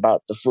talks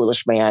about the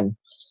foolish man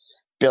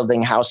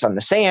building a house on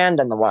the sand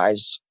and the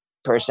wise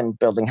person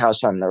building a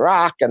house on the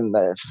rock and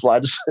the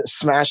floods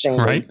smashing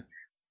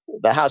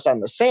the house on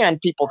the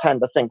sand, people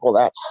tend to think, well,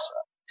 that's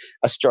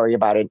a story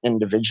about an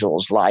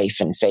individual's life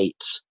and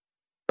fate.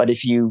 But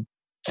if you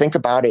think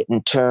about it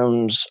in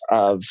terms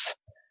of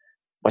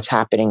what's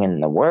happening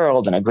in the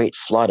world, and a great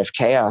flood of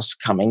chaos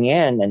coming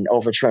in and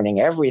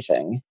overturning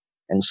everything,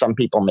 and some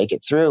people make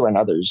it through, and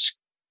others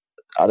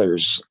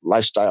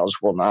lifestyles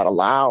will not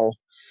allow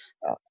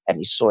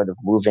any sort of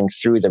moving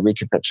through the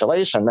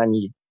recapitulation, then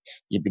you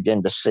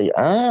begin to see,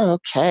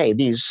 okay,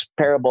 these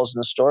parables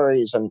and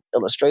stories and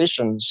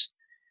illustrations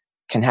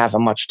can have a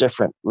much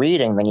different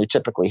reading than you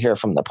typically hear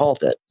from the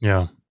pulpit.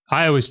 Yeah.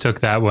 I always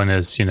took that one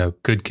as,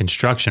 good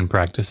construction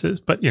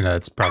practices, but,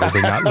 it's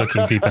probably not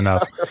looking deep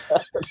enough.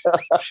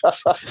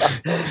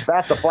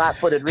 That's a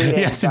flat-footed reading.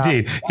 Yes,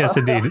 indeed. Yes,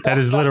 indeed. That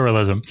is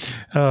literalism.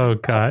 Oh,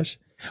 gosh.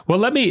 Well,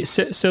 let me,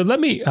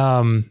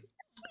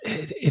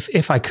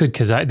 if I could,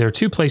 because there are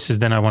two places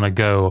then I want to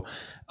go.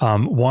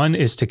 One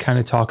is to kind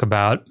of talk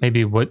about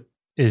maybe what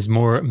is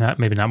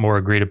maybe not more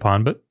agreed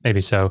upon, but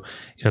maybe so,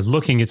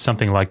 looking at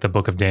something like the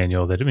book of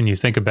Daniel, that when you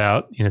think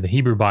about, the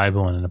Hebrew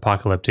Bible and an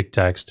apocalyptic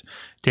text,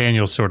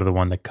 Daniel's sort of the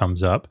one that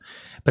comes up.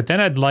 But then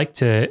I'd like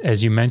to,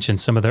 as you mentioned,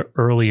 some of the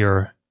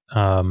earlier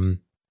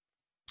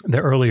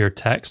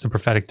texts, the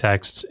prophetic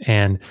texts,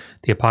 and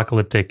the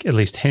apocalyptic, at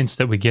least hints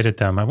that we get at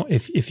them.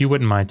 If you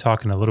wouldn't mind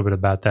talking a little bit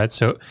about that.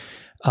 So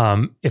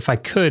if I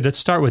could, let's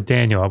start with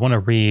Daniel. I want to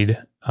read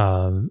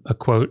a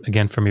quote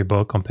again from your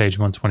book on page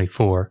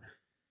 124.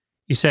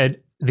 You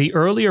said, "The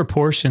earlier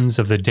portions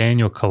of the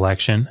Daniel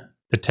collection,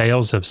 the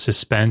tales of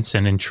suspense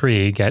and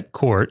intrigue at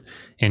court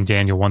in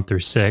Daniel 1 through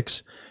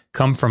 6,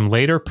 come from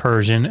later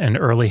Persian and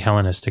early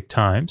Hellenistic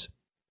times.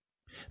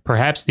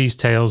 Perhaps these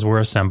tales were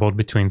assembled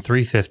between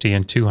 350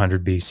 and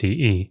 200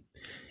 BCE.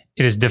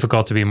 It is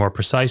difficult to be more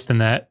precise than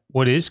that.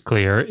 What is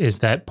clear is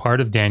that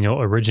part of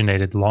Daniel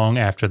originated long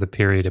after the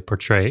period it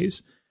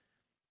portrays."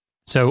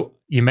 So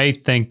you may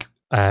think,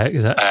 why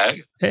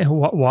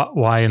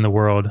in the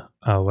world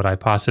would I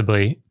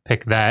possibly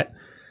pick that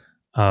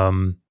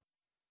to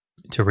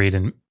read?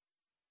 And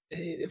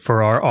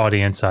for our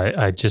audience,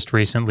 I just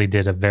recently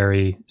did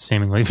a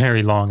seemingly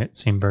very long, it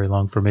seemed very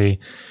long for me,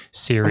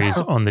 series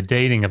on the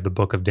dating of the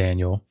book of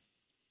Daniel.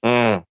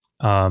 And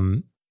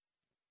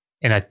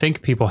I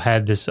think people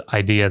had this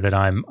idea that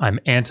I'm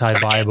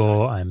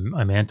anti-Bible,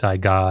 I'm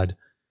anti-God,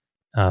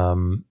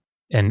 and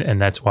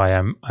that's why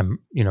I'm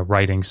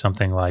writing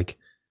something like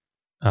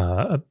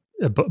a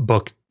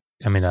book.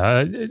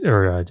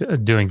 Or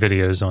doing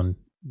videos on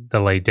the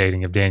late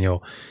dating of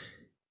Daniel.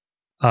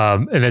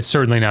 And that's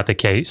certainly not the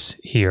case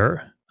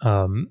here.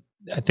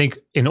 I think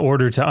in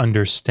order to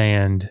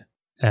understand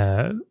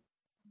the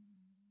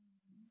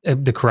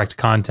correct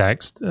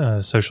context,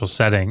 social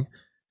setting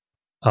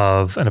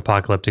of an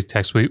apocalyptic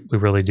text, we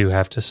really do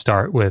have to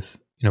start with,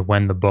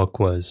 when the book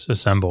was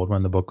assembled,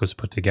 when the book was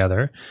put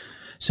together.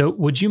 So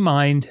would you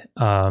mind,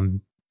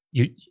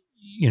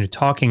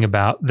 talking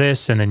about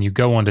this, and then you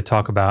go on to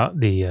talk about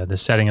the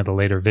setting of the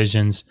later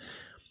visions.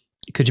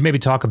 Could you maybe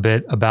talk a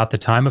bit about the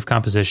time of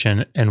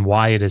composition and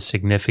why it is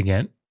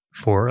significant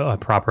for a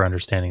proper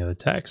understanding of the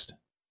text?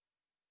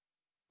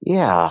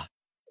 Yeah.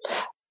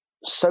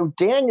 So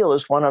Daniel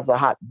is one of the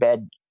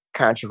hotbed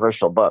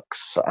controversial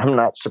books. I'm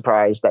not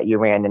surprised that you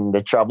ran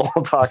into trouble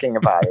talking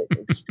about it.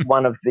 It's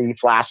one of the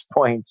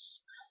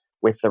flashpoints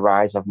with the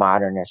rise of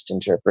modernist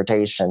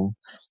interpretation.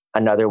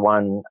 Another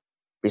one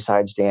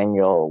besides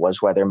Daniel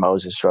was whether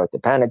Moses wrote the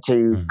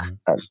Pentateuch.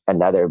 Mm-hmm.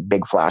 Another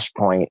big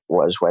flashpoint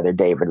was whether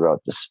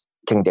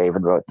King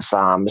David wrote the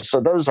Psalms.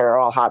 So those are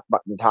all hot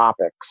button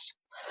topics.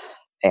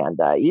 And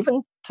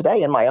even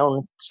today in my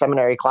own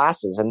seminary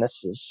classes, and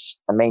this is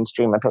a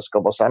mainstream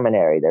Episcopal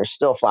seminary, there's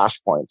still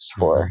flashpoints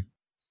for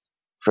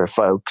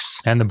folks.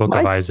 And the book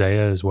of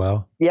Isaiah as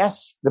well.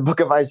 Yes, the book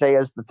of Isaiah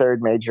is the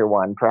third major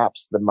one,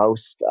 perhaps the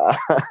most.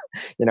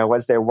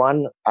 Was there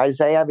one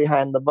Isaiah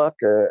behind the book,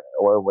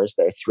 or was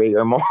there three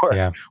or more?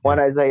 Yeah. One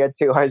Isaiah,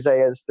 two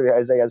Isaiahs, three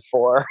Isaiahs,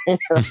 four.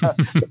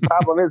 The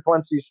problem is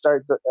once you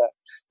start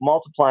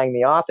multiplying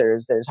the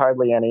authors, there's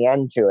hardly any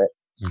end to it.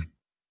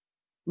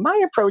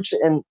 My approach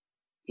in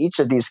each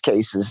of these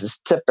cases is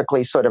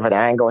typically sort of an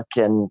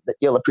Anglican.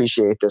 You'll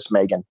appreciate this,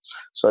 Megan.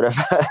 Sort of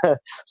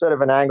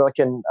an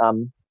Anglican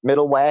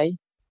middle way.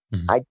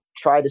 Mm-hmm. I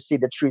try to see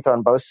the truth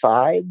on both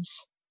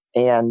sides,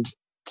 and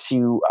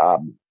to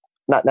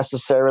not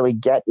necessarily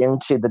get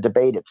into the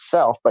debate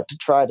itself, but to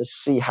try to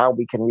see how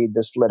we can read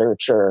this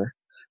literature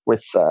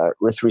with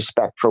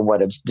respect for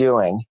what it's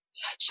doing.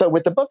 So,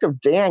 with the book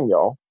of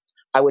Daniel,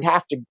 I would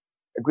have to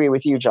agree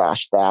with you,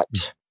 Josh, that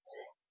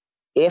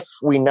if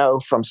we know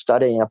from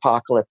studying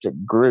apocalyptic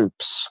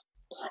groups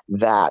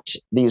that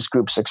these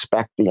groups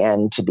expect the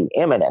end to be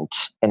imminent,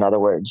 in other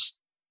words,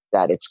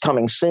 that it's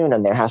coming soon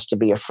and there has to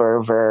be a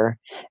fervor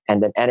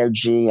and an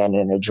energy and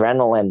an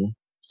adrenaline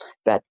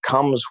that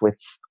comes with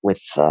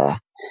the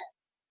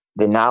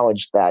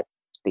knowledge that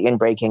the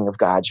inbreaking of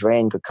God's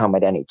reign could come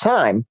at any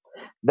time,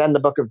 then the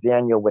book of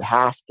Daniel would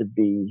have to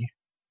be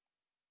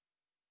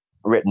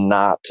written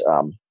not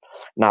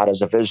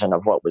as a vision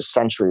of what was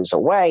centuries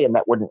away, and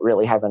that wouldn't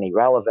really have any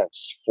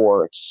relevance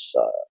for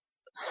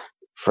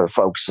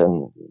folks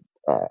in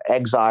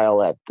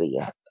exile at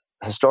the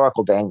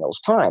historical Daniel's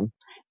time.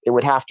 It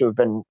would have to have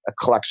been a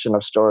collection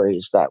of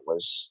stories that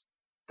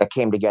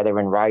came together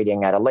in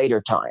writing at a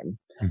later time,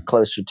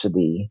 closer to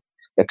the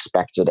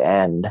expected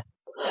end.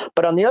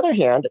 But on the other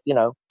hand,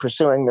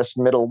 pursuing this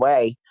middle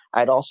way,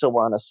 I'd also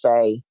want to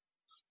say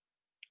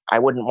I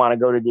wouldn't want to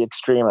go to the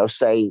extreme of,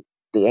 say,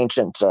 the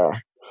ancient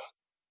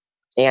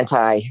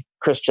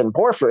anti-Christian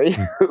Porphyry,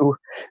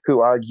 who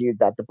argued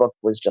that the book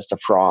was just a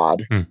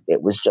fraud.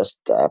 It was just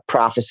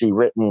prophecy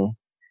written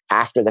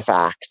after the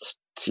fact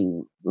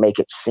to make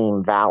it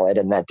seem valid,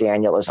 and that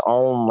Daniel is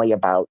only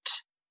about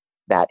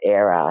that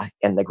era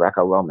in the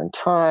Greco-Roman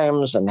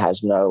times and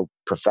has no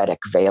prophetic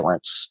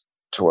valence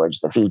towards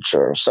the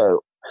future. So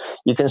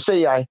you can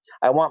see I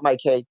want my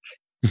cake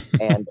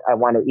and I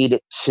want to eat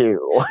it too.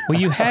 Well,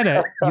 you had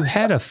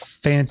a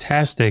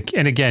fantastic,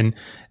 and again,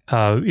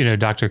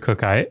 Dr.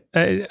 Cook,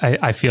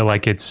 I feel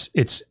like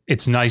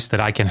it's nice that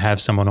I can have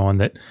someone on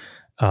that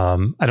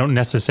I don't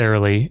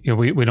necessarily,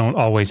 we don't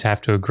always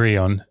have to agree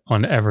on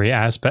every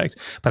aspect,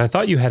 but I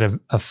thought you had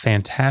a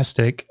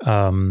fantastic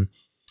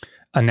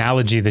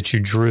analogy that you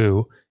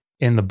drew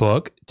in the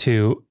book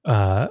to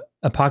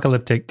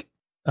apocalyptic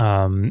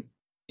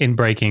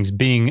inbreakings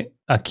being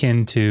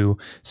akin to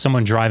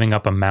someone driving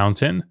up a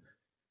mountain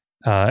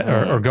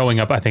or going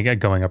up, I think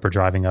going up or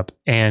driving up.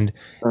 And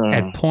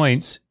at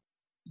points,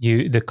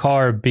 the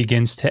car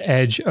begins to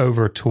edge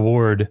over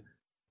toward,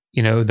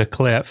 the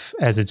cliff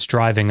as it's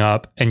driving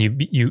up, and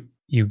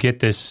you get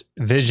this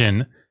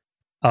vision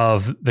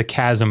of the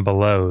chasm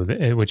below,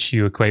 which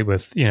you equate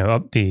with,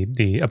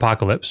 the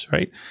apocalypse,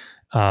 right?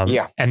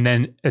 And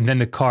then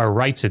the car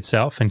rights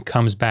itself and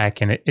comes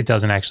back, and it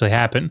doesn't actually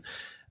happen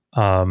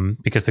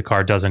because the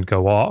car doesn't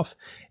go off.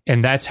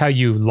 And that's how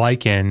you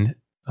liken,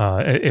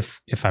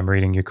 if I'm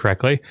reading you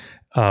correctly,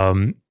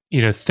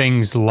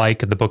 things like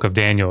the book of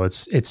Daniel.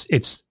 It's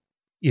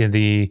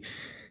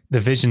the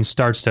vision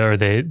starts to, or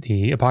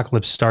the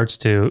apocalypse starts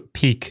to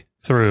peek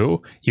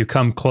through. You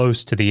come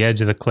close to the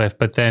edge of the cliff,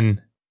 but then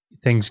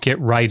things get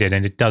righted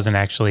and it doesn't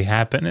actually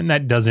happen. And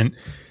that doesn't,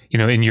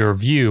 in your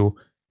view,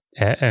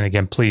 and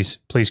again, please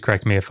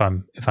correct me if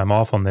I'm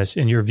off on this.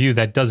 In your view,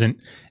 that doesn't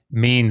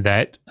mean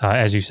that,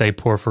 as you say,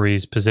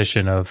 Porphyry's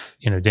position of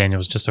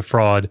Daniel's just a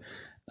fraud.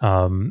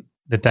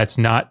 That's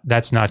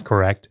not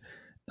correct.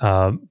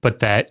 But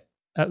that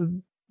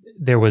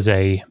there was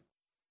a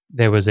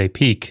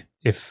peak,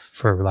 if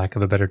for lack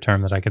of a better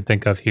term that I can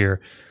think of here,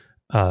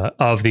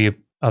 of the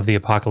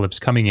apocalypse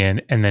coming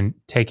in and then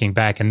taking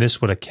back, and this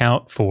would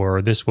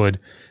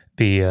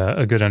be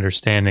a good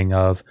understanding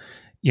of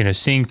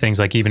seeing things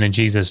like even in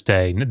Jesus'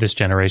 day, this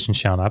generation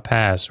shall not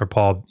pass, or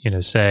Paul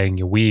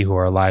saying we who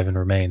are alive and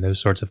remain,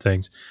 those sorts of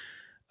things.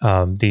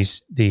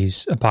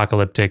 These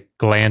apocalyptic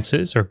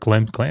glances or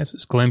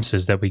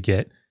glimpses that we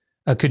get.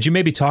 Could you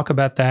maybe talk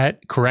about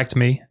that? Correct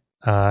me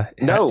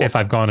No. if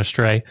I've gone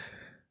astray?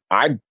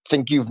 I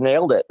think you've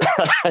nailed it.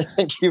 I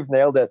think you've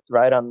nailed it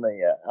right on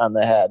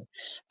the head.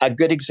 A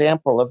good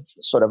example of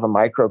sort of a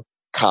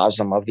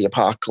microcosm of the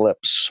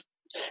apocalypse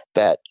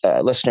that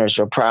listeners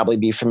will probably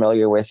be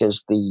familiar with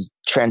is the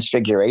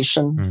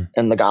transfiguration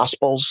in the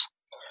Gospels,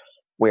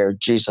 where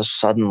Jesus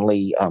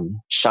suddenly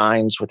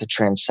shines with a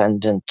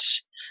transcendent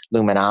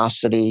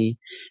luminosity,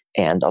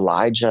 and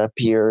Elijah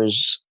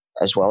appears,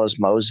 as well as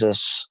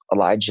Moses,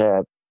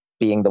 Elijah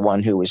being the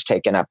one who was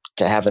taken up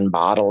to heaven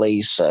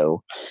bodily.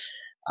 So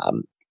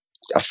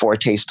a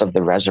foretaste of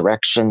the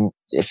resurrection,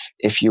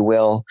 if you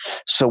will.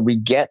 So we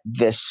get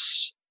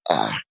this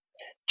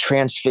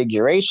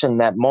transfiguration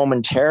that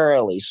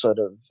momentarily sort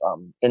of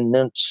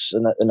innunts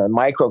in a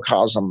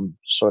microcosm,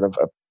 sort of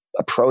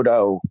a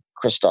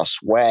proto-Christos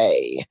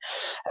way,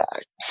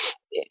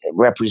 it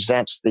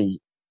represents the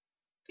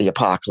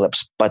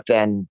apocalypse. But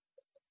then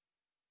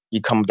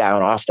you come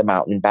down off the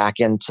mountain back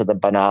into the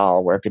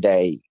banal,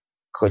 workaday,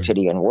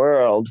 quotidian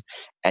world,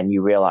 and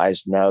you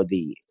realize, no,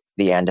 the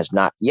end has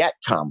not yet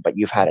come, but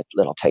you've had a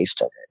little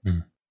taste of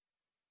it.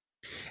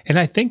 And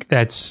I think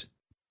that's,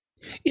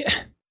 yeah.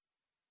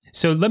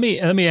 So let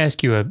me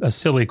ask you a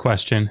silly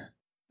question.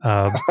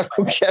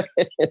 Okay.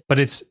 But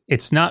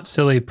it's not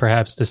silly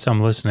perhaps to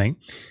some listening.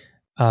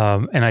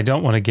 And I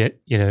don't want to get,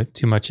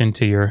 too much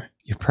into your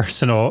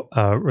personal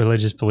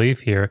religious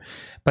belief here.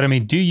 But I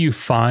mean, do you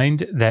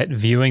find that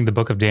viewing the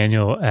book of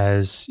Daniel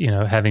as,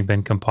 having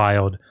been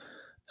compiled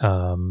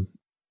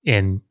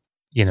in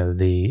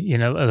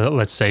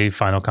let's say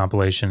final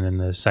compilation in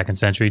the 2nd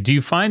century, do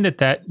you find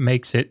that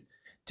makes it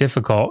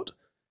difficult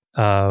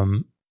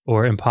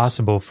or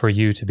impossible for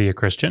you to be a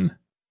Christian?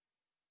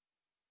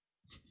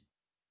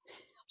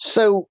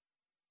 So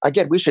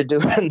again, we should do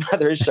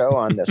another show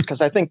on this,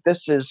 because I think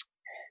this is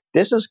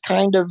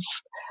kind of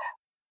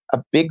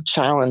a big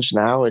challenge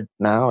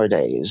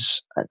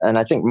nowadays. And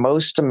I think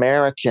most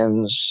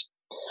Americans,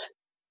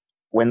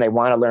 when they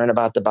want to learn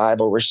about the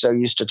Bible, we're so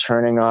used to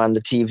turning on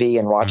the TV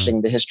and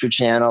watching the History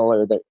Channel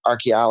or the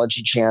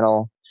Archaeology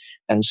Channel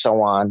and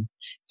so on.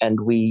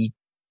 And we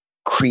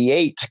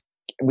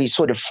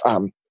sort of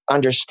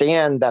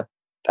understand that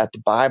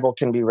the Bible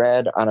can be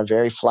read on a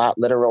very flat,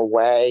 literal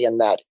way,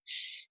 and that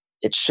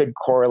it should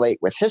correlate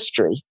with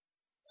history,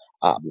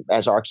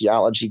 as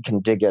archaeology can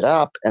dig it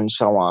up and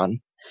so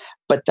on.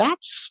 But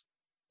that's,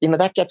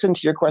 that gets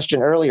into your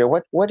question earlier.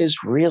 What is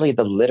really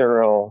the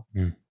literal,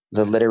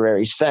 the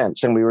literary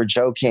sense? And we were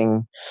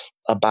joking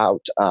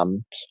about,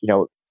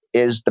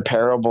 is the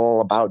parable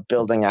about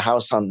building a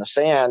house on the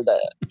sand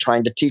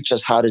trying to teach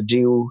us how to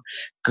do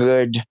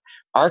good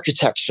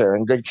architecture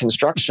and good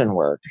construction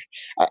work?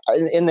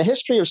 In the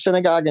history of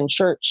synagogue and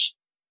church,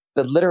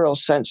 the literal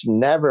sense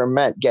never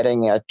meant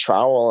getting a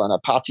trowel and a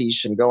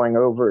patish and going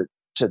over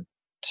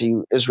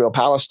to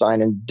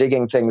Israel-Palestine and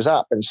digging things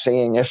up and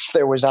seeing if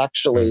there was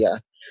actually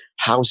a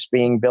house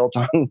being built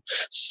on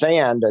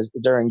sand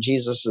during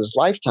Jesus's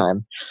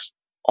lifetime.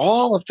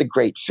 All of the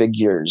great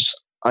figures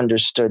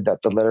understood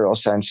that the literal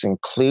sense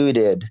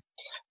included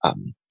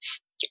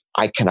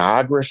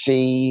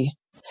iconography,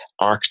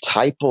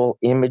 archetypal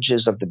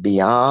images of the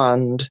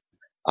beyond,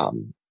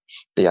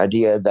 the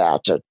idea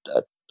that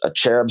a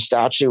cherub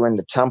statue in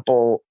the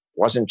temple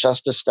wasn't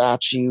just a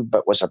statue,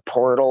 but was a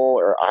portal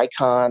or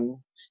icon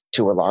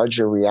to a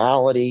larger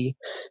reality.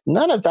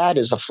 None of that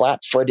is a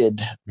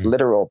flat-footed,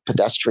 literal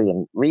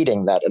pedestrian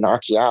reading that an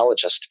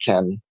archaeologist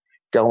can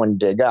go and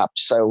dig up.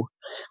 So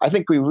I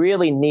think we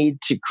really need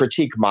to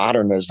critique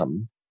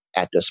modernism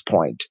at this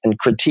point and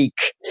critique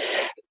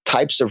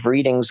types of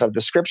readings of the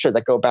scripture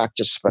that go back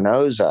to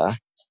Spinoza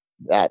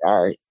that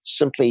are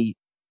simply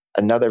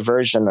another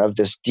version of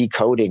this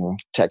decoding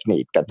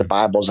technique, that the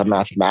Bible's a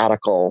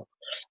mathematical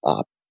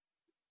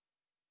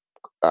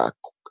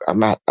a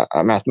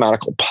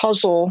mathematical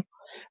puzzle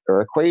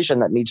or equation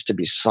that needs to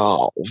be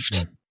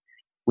solved.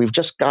 We've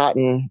just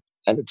gotten,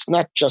 and it's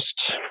not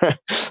just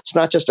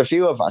a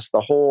few of us. The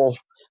whole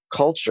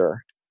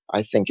culture,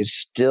 I think, is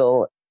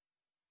still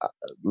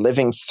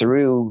living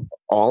through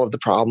all of the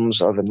problems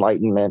of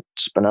Enlightenment,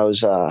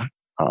 Spinoza,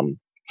 the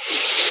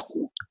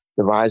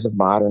rise of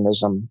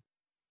modernism.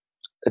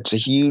 It's a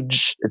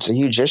huge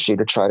issue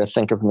to try to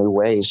think of new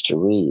ways to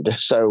read.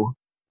 So,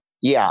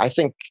 yeah, I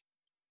think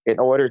in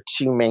order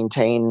to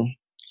maintain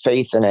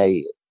faith in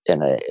a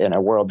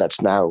world that's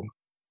now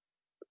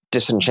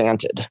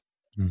disenchanted,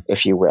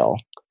 if you will,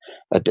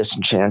 a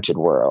disenchanted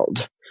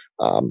world,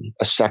 a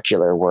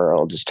secular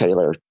world, as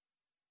Taylor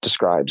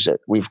describes it,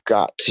 we've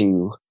got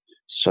to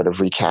sort of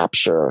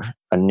recapture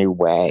a new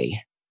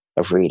way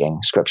of reading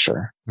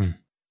scripture.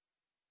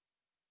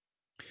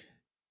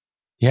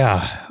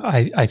 Yeah,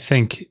 I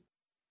think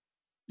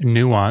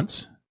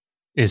nuance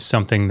is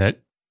something that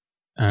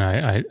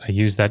I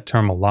use that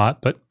term a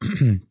lot, but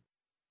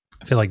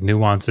I feel like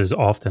nuance is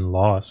often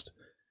lost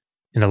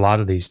in a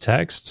lot of these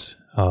texts.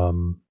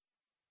 And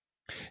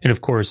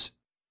of course,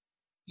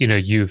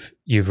 you've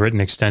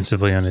written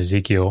extensively on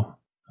Ezekiel,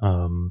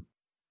 and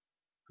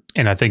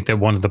I think that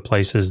one of the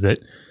places that,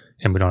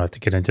 and we don't have to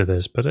get into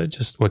this, but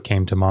just what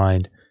came to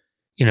mind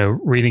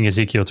reading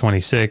Ezekiel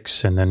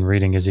 26 and then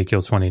reading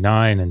Ezekiel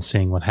 29 and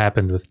seeing what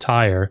happened with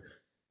Tyre,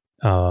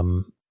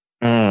 and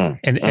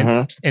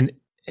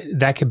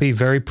that could be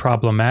very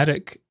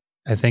problematic,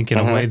 I think, in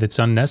a way that's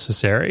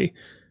unnecessary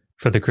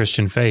for the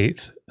Christian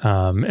faith.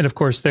 And of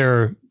course,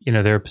 there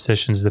are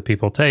positions that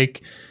people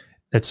take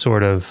that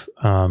sort of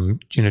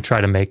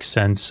try to make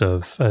sense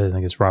of. I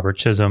think it's Robert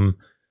Chisholm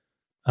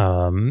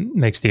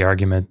makes the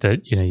argument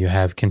that you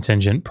have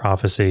contingent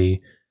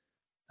prophecy.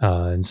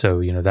 And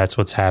so, that's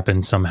what's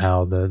happened.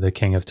 Somehow the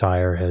king of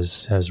Tyre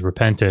has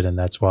repented, and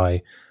that's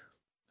why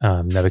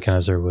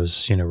Nebuchadnezzar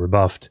was,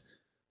 rebuffed.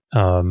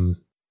 I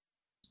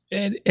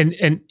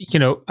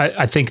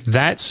think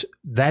that's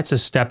a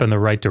step in the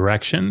right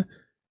direction,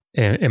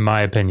 in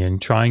my opinion,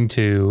 trying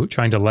to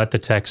let the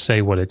text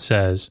say what it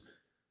says.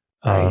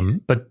 Right.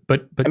 But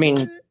I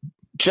mean,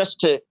 just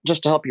to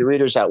help your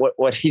readers out,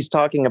 what he's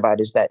talking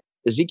about is that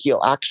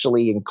Ezekiel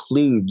actually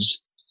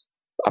includes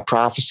a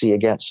prophecy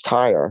against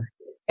Tyre.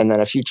 And then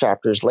a few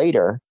chapters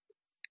later,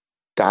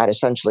 God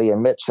essentially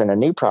admits in a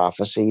new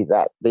prophecy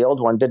that the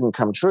old one didn't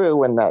come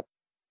true and that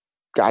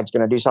God's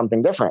going to do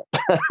something different.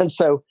 And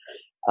so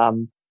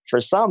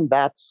for some,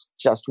 that's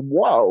just,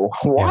 whoa,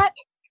 what?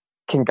 Yeah.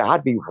 Can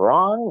God be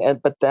wrong?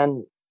 But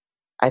then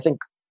I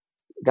think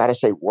got to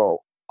say,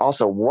 well,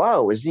 also,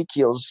 whoa,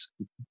 Ezekiel's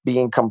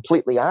being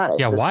completely honest.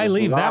 Yeah, why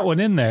leave that one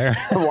in there?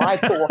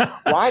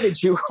 Why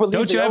did you leave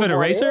Don't you have an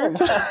eraser?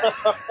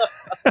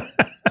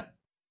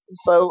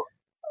 So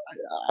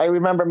I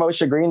remember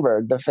Moshe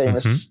Greenberg, the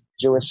famous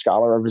Jewish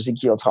scholar of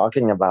Ezekiel,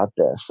 talking about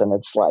this. And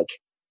it's like,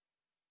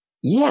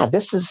 yeah,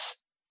 this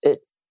is it.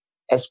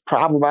 As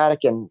problematic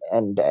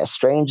and as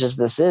strange as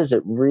this is,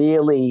 it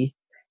really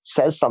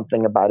says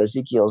something about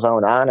Ezekiel's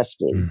own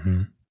honesty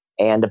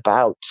and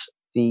about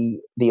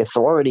the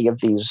authority of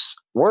these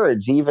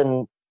words,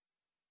 even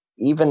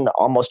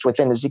almost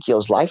within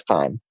Ezekiel's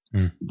lifetime,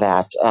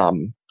 that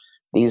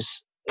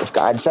if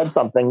God said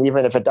something,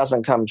 even if it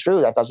doesn't come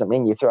true, that doesn't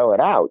mean you throw it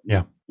out.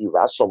 Yeah. You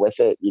wrestle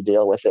with it, you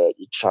deal with it,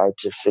 you try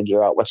to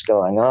figure out what's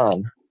going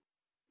on.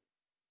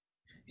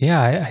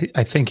 Yeah,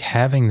 I think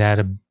having that,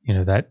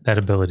 that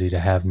ability to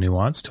have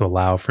nuance, to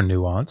allow for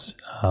nuance,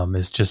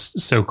 is just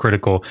so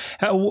critical.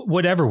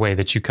 Whatever way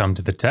that you come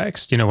to the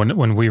text,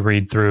 when we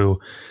read through,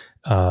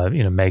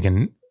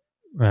 Megan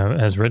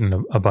has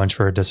written a bunch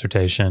for her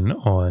dissertation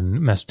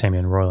on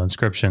Mesopotamian royal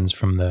inscriptions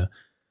from the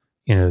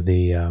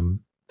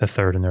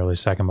third and early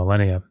second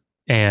millennia,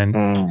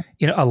 and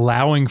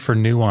allowing for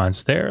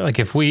nuance there. Like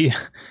if we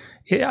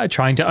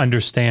trying to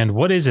understand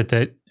what is it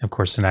that, of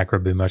course,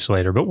 Sennacherib will be much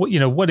later, but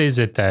what is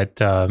it that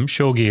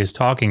Shulgi is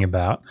talking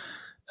about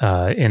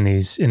in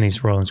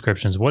these royal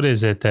inscriptions? What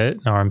is it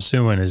that Naram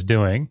Suan is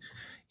doing?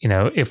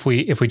 If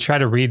we try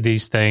to read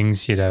these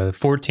things,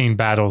 14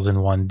 battles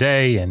in one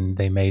day, and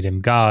they made him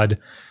God.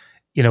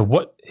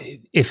 What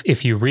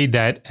if you read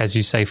that, as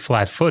you say,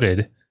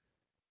 flat-footed,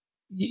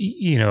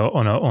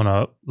 on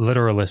a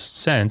literalist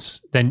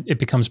sense, then it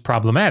becomes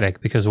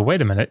problematic because, well,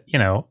 wait a minute,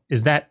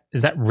 is that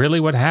really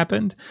what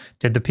happened?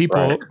 Did the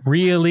people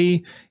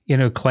really,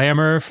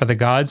 clamor for the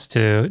gods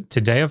to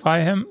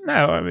deify him? No,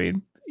 I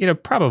mean,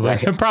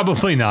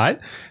 probably not.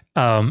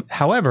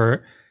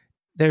 However,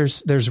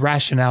 there's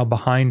rationale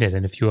behind it,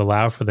 and if you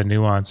allow for the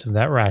nuance of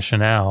that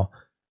rationale,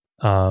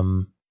 I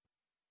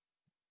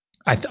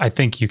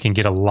think you can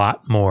get a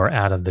lot more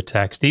out of the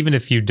text, even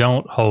if you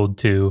don't hold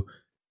to,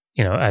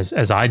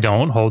 as I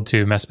don't hold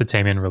to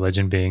Mesopotamian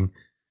religion being,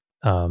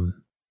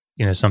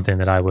 something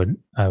that I would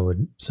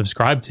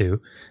subscribe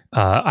to.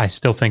 I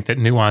still think that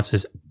nuance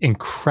is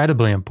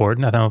incredibly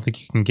important. I don't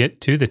think you can get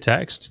to the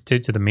text, to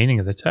the meaning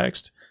of the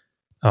text,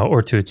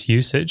 or to its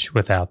usage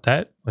without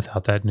that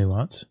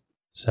nuance.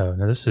 So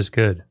no, this is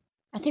good.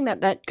 I think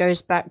that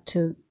goes back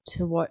to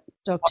what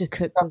Dr.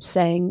 Cook was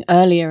saying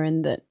earlier,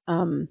 in that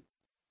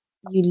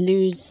you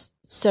lose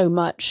so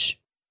much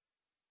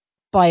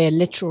by a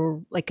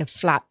literal, like a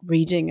flat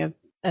reading of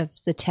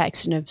the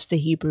text and of the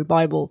Hebrew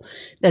Bible.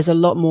 There's a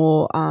lot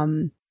more,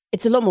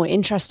 it's a lot more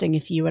interesting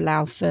if you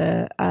allow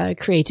for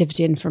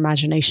creativity and for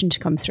imagination to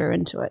come through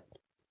into it,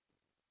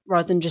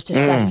 rather than just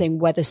assessing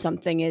whether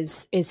something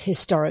is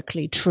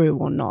historically true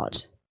or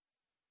not.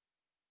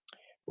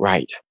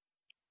 Right.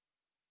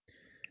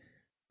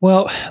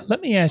 Well,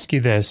 let me ask you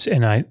this,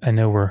 and I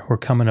know we're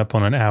coming up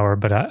on an hour,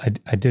 but I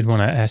did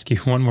want to ask you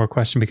one more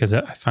question because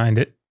I find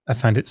it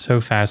so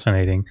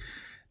fascinating,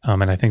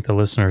 and I think the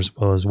listeners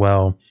will as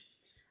well.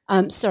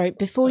 Sorry,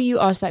 before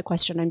you ask that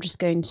question, I'm just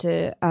going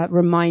to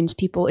remind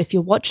people, if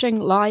you're watching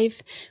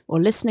live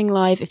or listening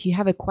live, if you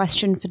have a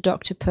question for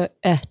Dr.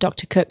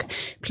 Cook,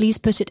 please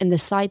put it in the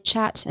side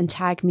chat and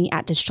tag me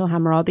at Digital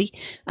Hammurabi.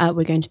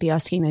 We're going to be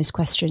asking those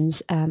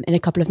questions in a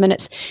couple of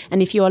minutes.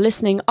 And if you are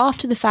listening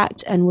after the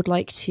fact and would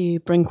like to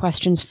bring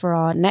questions for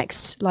our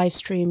next live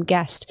stream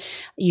guest,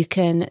 you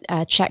can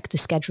check the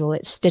schedule.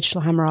 It's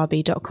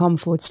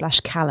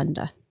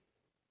digitalhammurabi.com/calendar.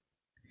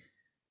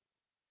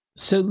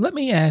 So let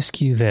me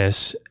ask you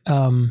this.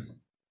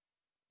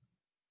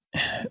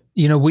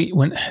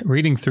 when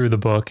reading through the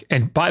book,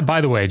 and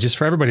by the way, just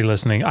for everybody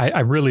listening,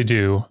 I really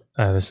do.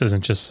 This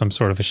isn't just some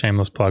sort of a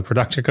shameless plug for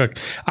Dr. Cook.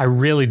 I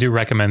really do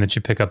recommend that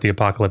you pick up the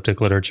apocalyptic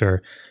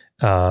literature.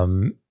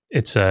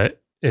 It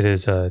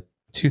is a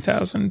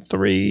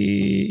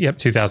 2003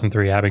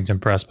 Abington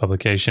Press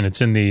publication.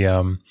 It's in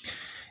the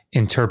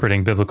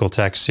Interpreting Biblical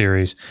Text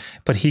series,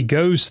 but he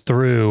goes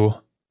through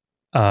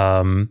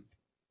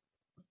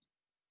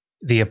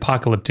the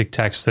apocalyptic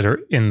texts that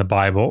are in the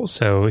Bible.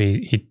 So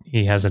he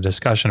has a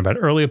discussion about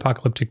early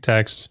apocalyptic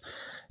texts.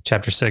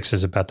 Chapter 6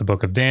 is about the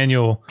book of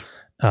Daniel.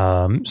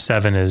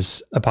 7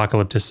 is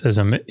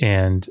apocalypticism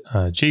and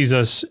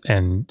Jesus,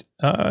 and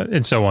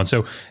so on.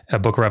 So a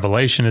book of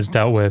Revelation is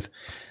dealt with.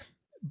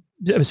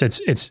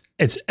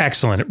 It's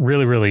excellent. It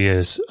really, really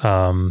is,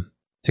 to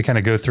kind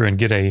of go through and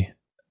get a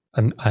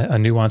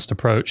nuanced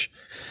approach.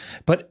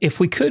 But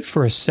if we could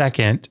for a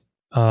second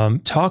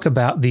talk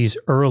about these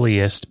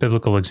earliest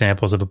biblical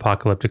examples of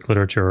apocalyptic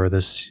literature, or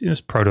this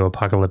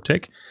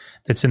proto-apocalyptic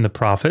that's in the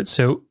prophets.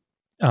 So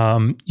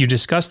you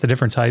discussed the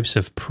different types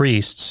of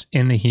priests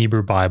in the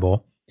Hebrew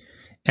Bible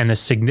and the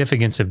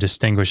significance of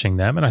distinguishing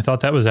them. And I thought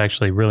that was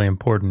actually really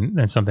important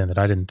and something that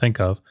I didn't think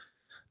of.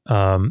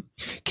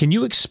 Can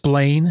you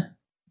explain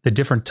the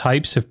different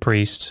types of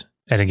priests?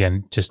 And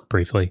again, just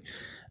briefly,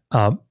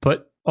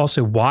 but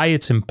also why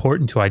it's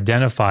important to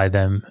identify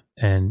them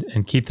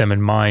and keep them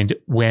in mind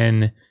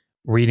when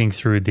reading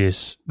through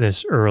these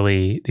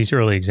early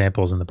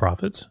examples in the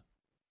prophets.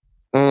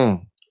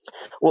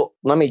 Well,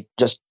 let me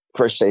just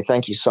first say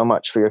thank you so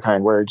much for your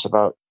kind words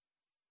about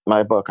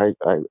my book. I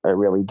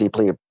really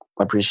deeply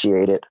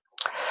appreciate it.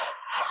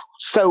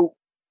 So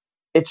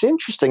it's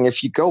interesting,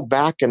 if you go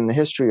back in the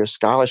history of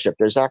scholarship,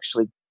 there's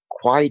actually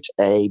quite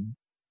a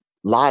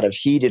lot of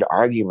heated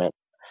argument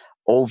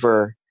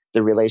over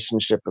the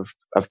relationship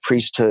of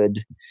priesthood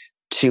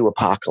to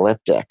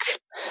apocalyptic.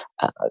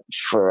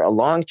 For a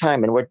long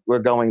time, and we're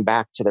going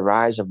back to the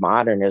rise of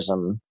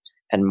modernism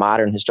and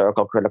modern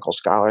historical critical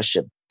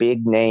scholarship,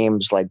 big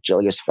names like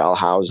Julius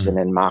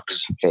Fellhausen and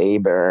Max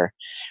Weber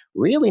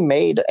really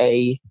made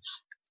a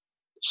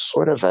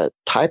sort of a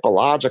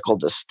typological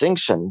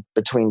distinction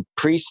between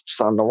priests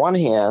on the one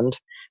hand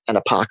and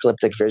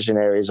apocalyptic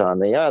visionaries on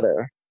the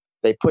other.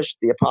 They pushed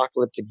the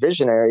apocalyptic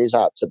visionaries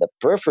out to the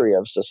periphery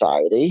of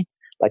society,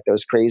 like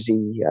those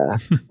crazy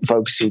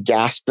folks who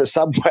gasped the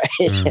subway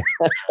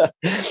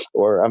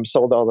or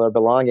sold all their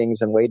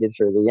belongings and waited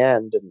for the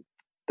end, and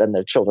then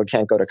their children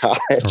can't go to college.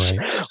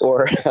 Right.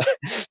 Or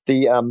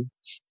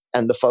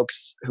and the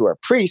folks who are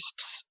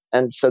priests.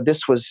 And so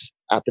this was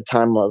at the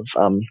time of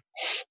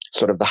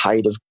sort of the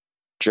height of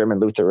German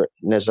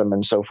Lutheranism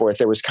and so forth.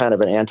 There was kind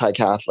of an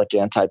anti-Catholic,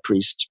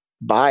 anti-priest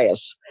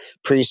bias.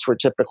 Priests were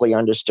typically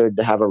understood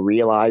to have a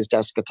realized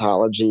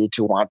eschatology,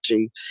 to want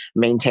to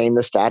maintain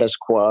the status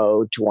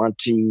quo, to want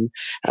to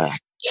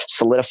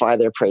solidify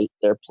their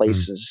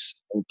places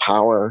in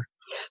power.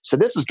 So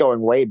this is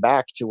going way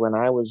back to when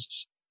I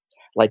was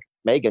like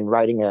Megan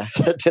writing a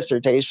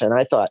dissertation.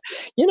 I thought,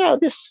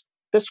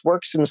 this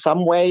works in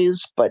some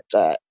ways, but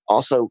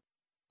also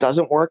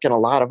doesn't work in a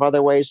lot of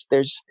other ways.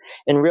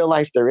 In real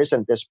life, there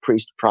isn't this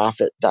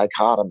priest-prophet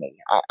dichotomy.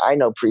 I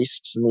know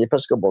priests in the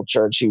Episcopal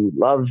Church who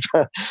love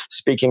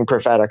speaking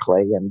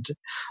prophetically and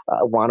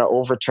want to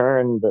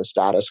overturn the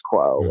status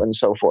quo and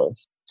so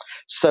forth.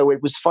 So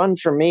it was fun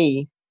for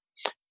me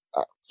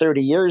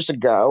 30 years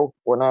ago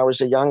when I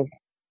was a young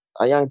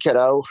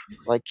kiddo,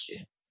 like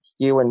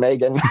you and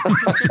Megan.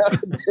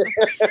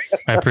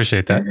 I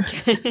appreciate that.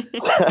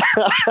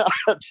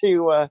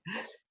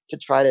 to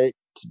try to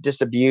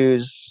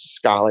disabuse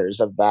scholars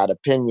of that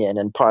opinion.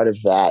 And part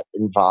of that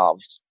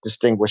involved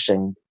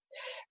distinguishing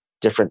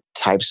different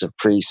types of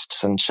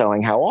priests and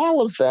showing how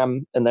all of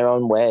them in their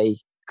own way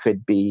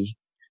could be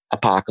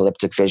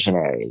apocalyptic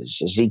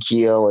visionaries.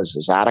 Ezekiel is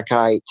a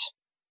Zadokite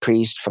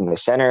priest from the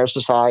center of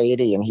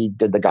society, and he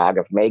did the Gog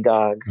of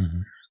Magog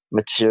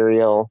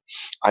material.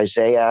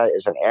 Isaiah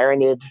is an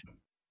Aaronid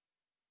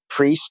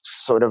priest,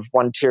 sort of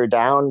one tier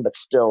down, but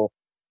still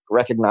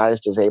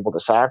recognized as able to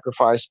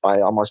sacrifice by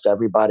almost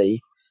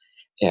everybody.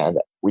 And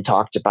we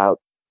talked about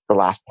the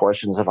last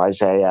portions of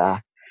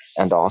Isaiah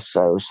and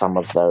also some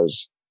of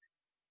those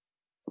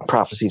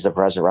prophecies of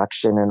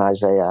resurrection in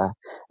Isaiah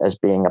as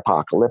being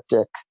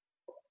apocalyptic.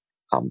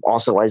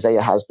 Also,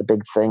 Isaiah has the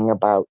big thing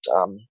about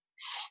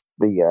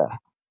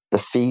the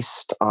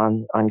feast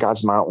on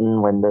God's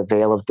mountain when the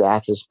veil of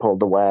death is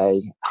pulled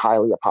away,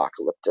 highly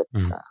apocalyptic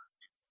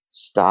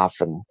stuff.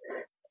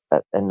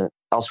 And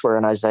elsewhere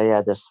in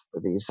Isaiah,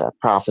 these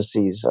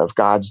prophecies of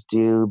God's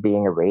dew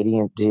being a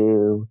radiant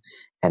dew,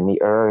 and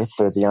the earth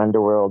or the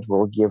underworld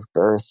will give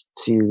birth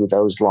to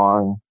those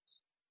long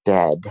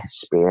dead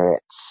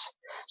spirits.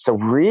 So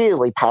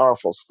really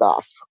powerful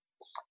stuff.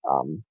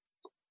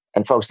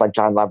 And folks like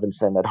John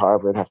Levinson at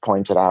Harvard have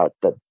pointed out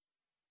that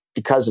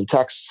because of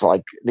texts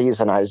like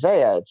these in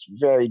Isaiah, it's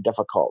very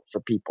difficult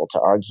for people to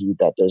argue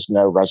that there's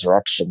no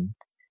resurrection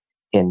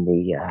in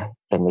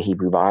the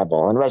Hebrew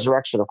Bible. And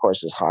resurrection, of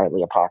course, is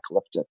highly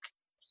apocalyptic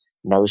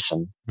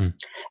notion.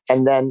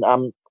 And then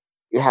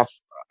you have,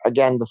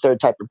 again, the third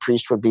type of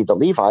priest would be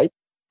the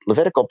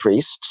Levitical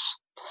priests.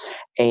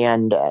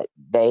 And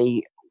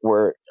they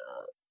were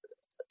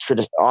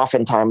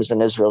oftentimes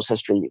in Israel's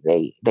history,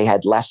 they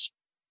had less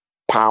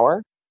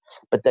power,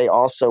 but they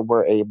also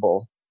were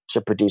able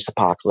to produce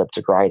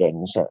apocalyptic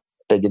writings. A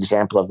big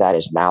example of that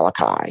is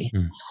Malachi,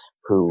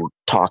 who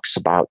talks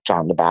about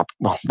John the Baptist.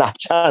 Well, not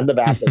John the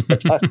Baptist,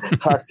 but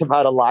talks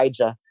about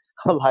Elijah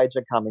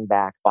coming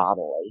back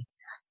bodily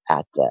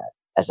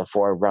as a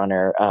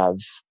forerunner of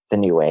the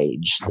new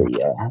age,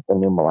 the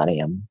new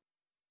millennium.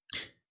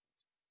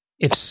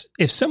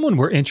 If someone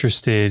were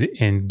interested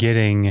in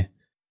getting,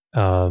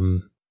 I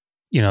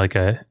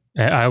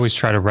always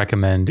try to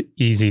recommend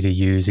easy to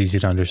use, easy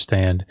to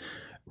understand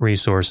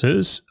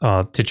resources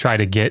to try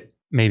to get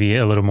maybe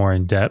a little more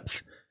in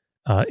depth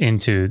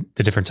into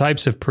the different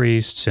types of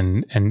priests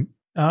and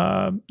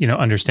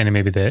understanding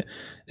maybe the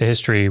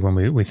history when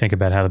we think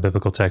about how the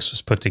biblical text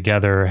was put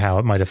together, how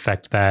it might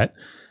affect that.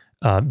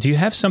 Do you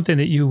have something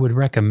that you would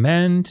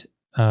recommend,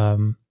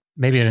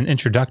 maybe at an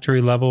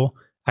introductory level?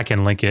 I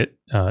can link it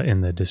in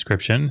the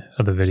description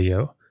of the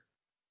video.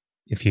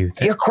 If you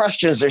Your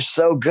questions are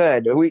so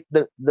good.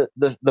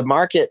 The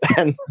market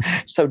and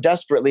so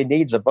desperately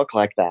needs a book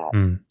like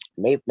that.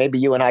 Maybe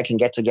you and I can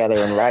get together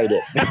and write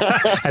it.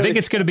 I think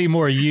it's going to be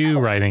more you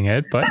writing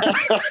it, but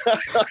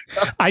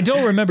I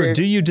don't remember.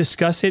 Do you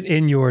discuss it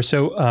in your,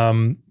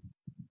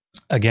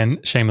 again,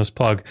 shameless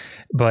plug,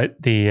 but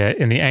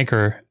in the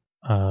Anchor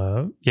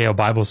Yale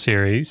Bible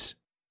series,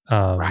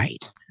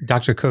 right?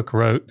 Dr. Cook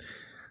wrote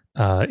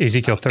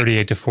Ezekiel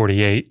 38 to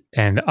 48,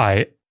 and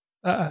I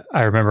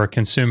remember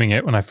consuming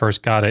it when I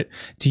first got it.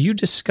 Do you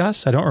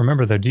discuss? I don't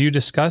remember though. Do you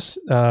discuss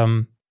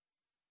the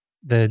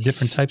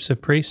different types of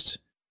priests?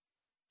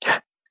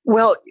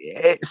 Well,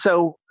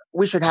 so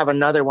we should have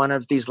another one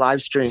of these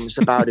live streams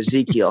about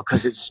Ezekiel,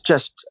 because it's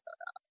just,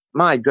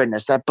 my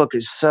goodness, that book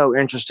is so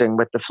interesting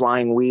with the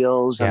flying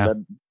wheels and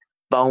the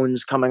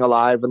bones coming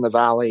alive in the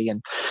valley.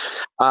 And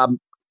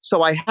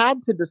so I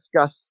had to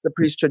discuss the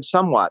priesthood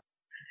somewhat,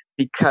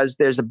 because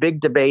there's a big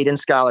debate in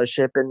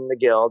scholarship in the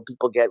Guild.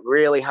 People get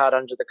really hot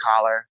under the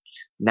collar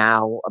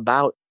now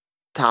about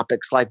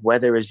topics like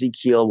whether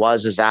Ezekiel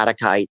was a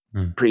Zadokite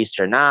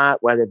priest or not,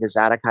 whether the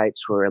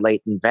Zadokites were a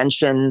late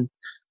invention.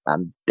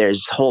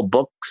 There's whole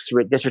books,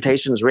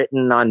 dissertations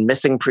written on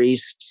missing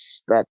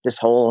priests, that this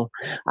whole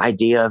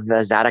idea of the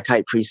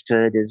Zadokite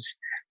priesthood is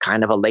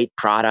kind of a late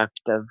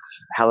product of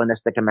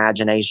Hellenistic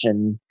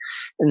imagination.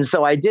 And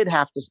so I did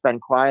have to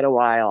spend quite a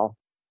while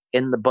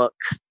in the book,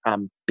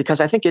 because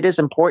I think it is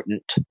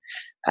important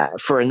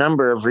for a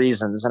number of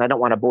reasons, and I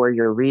don't want to bore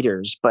your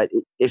readers, but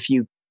if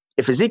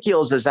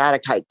Ezekiel is a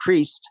Zadokite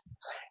priest,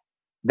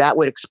 that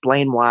would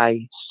explain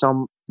why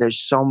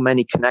there's so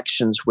many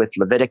connections with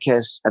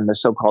Leviticus and the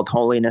so-called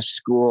holiness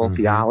school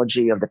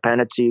theology of the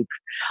Pentateuch.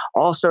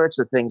 All sorts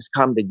of things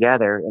come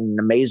together in an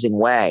amazing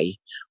way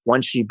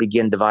once you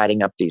begin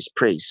dividing up these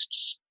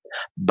priests.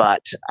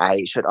 But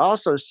I should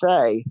also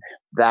say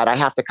that I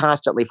have to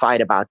constantly fight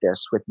about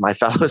this with my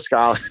fellow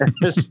scholars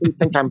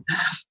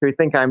who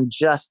think I'm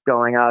just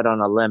going out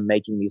on a limb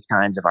making these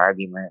kinds of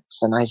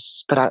arguments. And I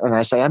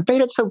say, I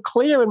made it so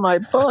clear in my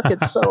book.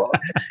 It's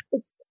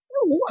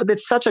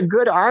such a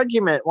good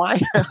argument.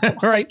 Why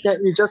right. Can't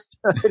you just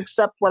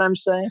accept what I'm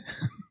saying?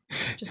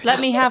 Just let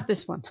me have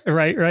this one.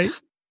 Right.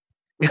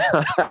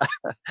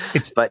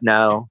 But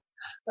no.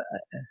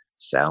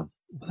 So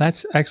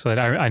that's excellent.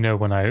 I know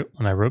when I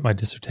wrote my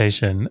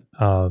dissertation,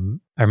 I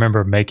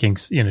remember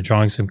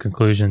drawing some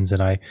conclusions,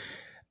 and I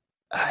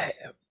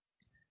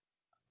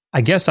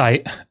guess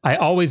I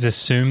always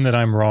assume that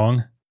I'm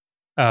wrong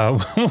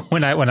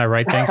when I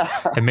write things,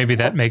 and maybe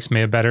that makes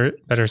me a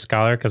better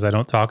scholar because I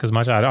don't talk as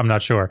much. I'm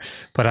not sure,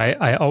 but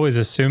I always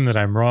assume that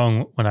I'm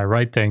wrong when I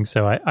write things.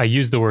 So I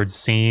use the word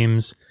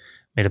seems,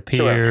 it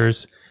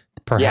appears,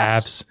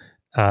 perhaps. Yes.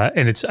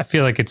 And I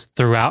feel like it's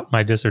throughout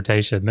my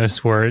dissertation,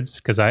 those words,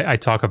 because I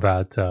talk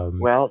about.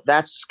 Well,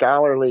 that's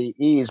scholarly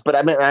ease. But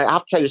I mean, I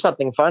have to tell you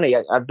something funny.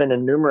 I've been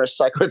in numerous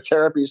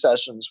psychotherapy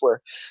sessions where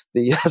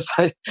the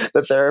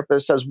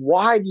therapist says,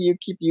 "Why do you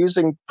keep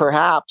using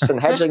perhaps and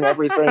hedging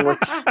everything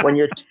when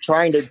you're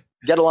trying to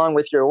get along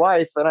with your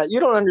wife?" And you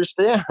don't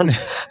understand.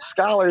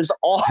 Scholars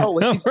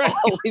always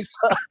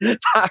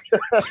talk.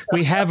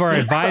 We have our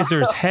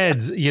advisors'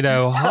 heads,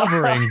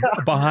 hovering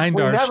behind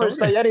our shoulders. We never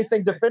say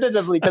anything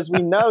definitively because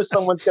we know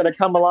someone's going to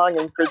come along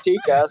and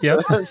critique us. Yep.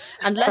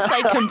 Unless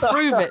they can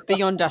prove it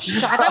beyond a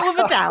shadow of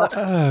a doubt.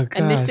 Oh,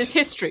 and this is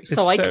history,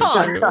 so I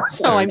can't.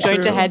 So I'm going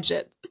to hedge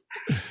it.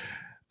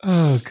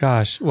 Oh,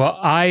 gosh. Well,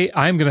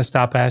 I'm going to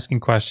stop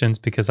asking questions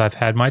because I've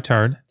had my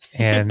turn.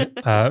 And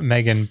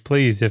Megan,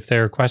 please, if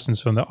there are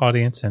questions from the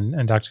audience,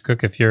 and Dr.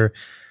 Cook, if you're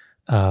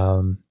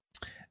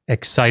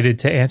excited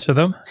to answer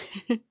them,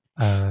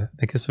 I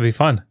think this will be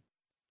fun.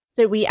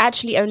 So we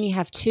actually only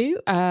have two.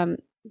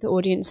 The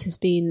audience has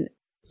been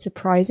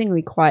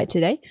surprisingly quiet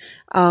today.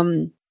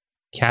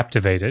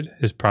 Captivated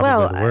is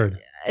probably the word.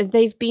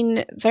 they've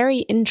been very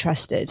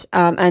interested.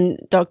 And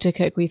Dr.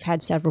 Cook, we've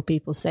had several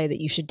people say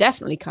that you should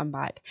definitely come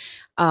back.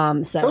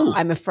 So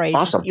I'm afraid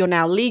you're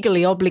now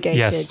legally obligated.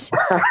 Yes.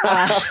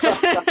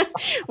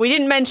 We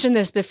didn't mention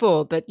this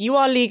before, but you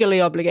are legally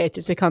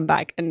obligated to come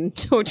back and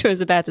talk to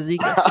us about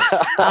Ezekiel.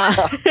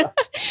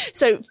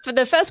 So for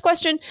the first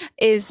question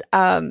is,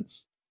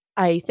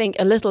 I think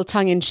a little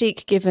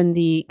tongue-in-cheek, given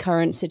the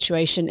current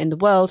situation in the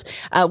world.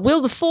 Will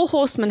the 4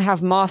 horsemen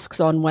have masks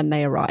on when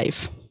they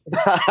arrive?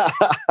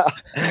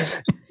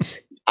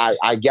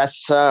 I guess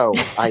so.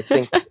 I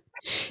think,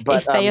 but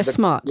if they are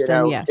smart,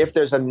 then yes. If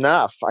there's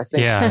enough, I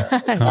think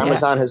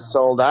Amazon has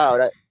sold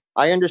out.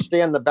 I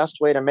understand the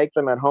best way to make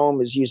them at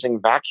home is using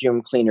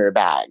vacuum cleaner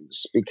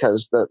bags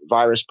because the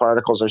virus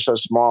particles are so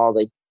small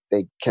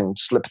they can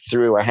slip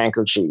through a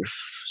handkerchief.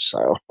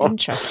 So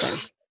interesting.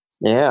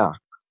 Yeah.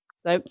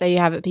 So there you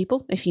have it,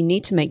 people. If you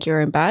need to make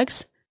your own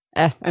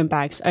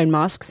own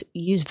masks,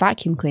 use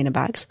vacuum cleaner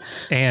bags.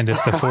 And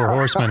if the 4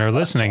 horsemen are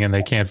listening and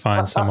they can't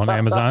find some on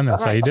Amazon,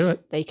 that's how you do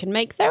it. They can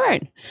make their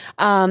own.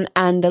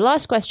 And the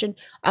last question,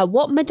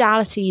 what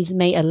modalities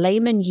may a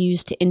layman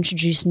use to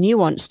introduce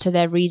nuance to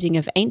their reading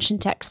of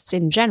ancient texts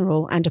in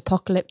general and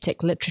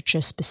apocalyptic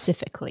literature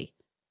specifically?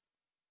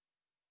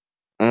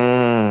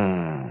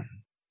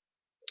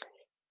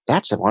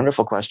 That's a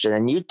wonderful question.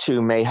 And you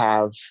two may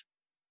have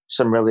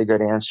some really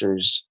good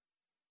answers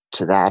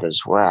to that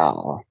as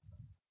well.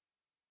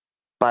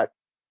 But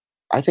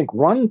I think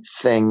one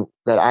thing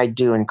that I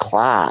do in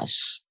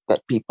class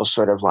that people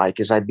sort of like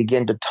is I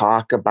begin to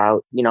talk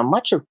about,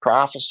 much of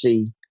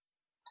prophecy,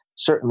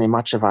 certainly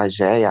much of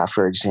Isaiah,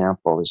 for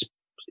example,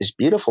 is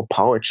beautiful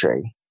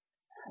poetry.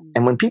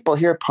 And when people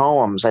hear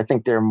poems, I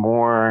think they're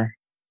more,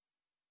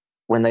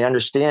 when they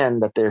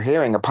understand that they're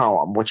hearing a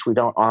poem, which we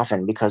don't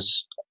often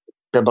because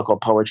biblical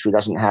poetry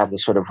doesn't have the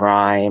sort of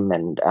rhyme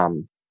and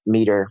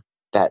meter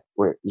that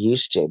we're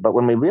used to. But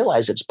when we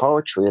realize it's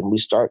poetry and we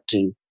start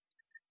to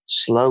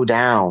slow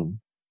down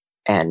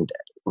and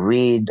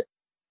read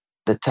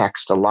the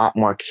text a lot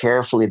more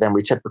carefully than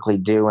we typically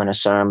do in a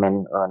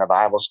sermon or in a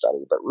Bible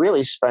study, but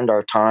really spend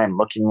our time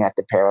looking at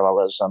the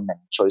parallelism and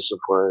choice of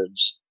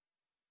words,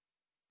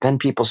 then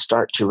people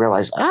start to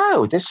realize,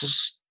 oh, this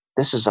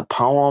is a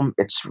poem.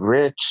 It's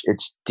rich,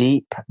 it's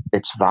deep,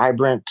 it's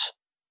vibrant,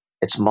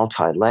 it's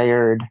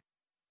multi-layered.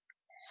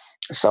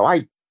 So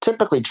I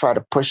typically try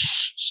to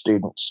push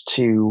students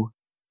to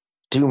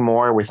do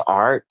more with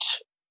art,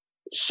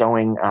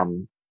 showing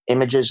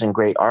images and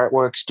great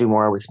artworks, do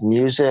more with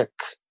music,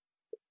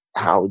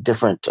 how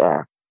different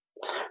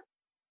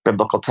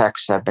biblical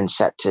texts have been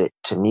set to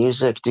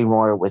music, do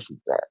more with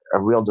a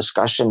real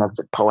discussion of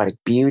the poetic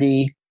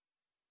beauty.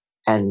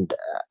 And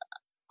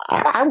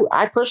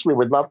I personally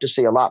would love to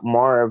see a lot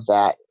more of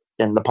that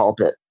in the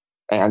pulpit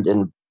and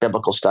in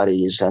biblical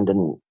studies and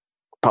in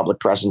public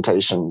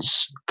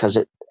presentations, because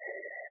it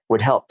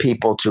would help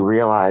people to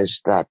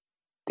realize that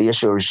the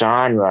issue of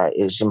genre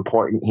is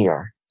important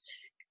here.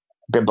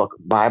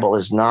 Bible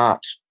is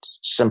not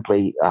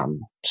simply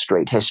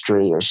straight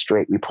history or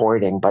straight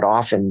reporting, but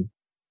often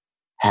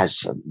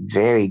has a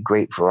very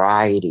great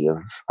variety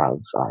of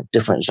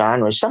different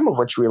genres, some of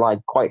which rely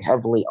quite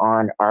heavily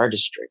on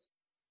artistry.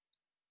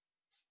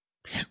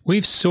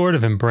 We've sort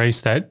of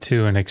embraced that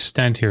to an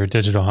extent here at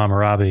Digital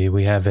Hammurabi.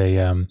 We have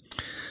an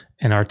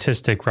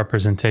artistic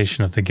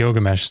representation of the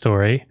Gilgamesh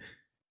story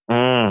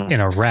in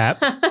a rap.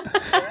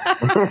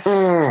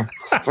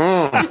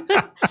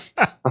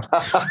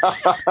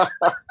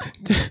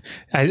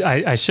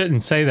 I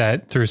shouldn't say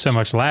that through so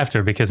much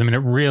laughter because, it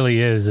really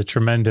is a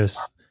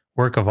tremendous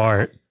work of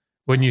art.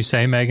 Wouldn't you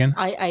say, Megan?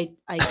 I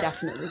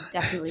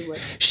definitely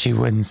would. She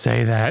wouldn't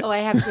say that. Oh, I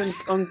have it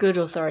on good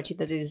authority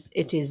that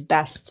it is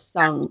best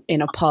sung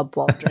in a pub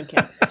while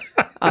drinking.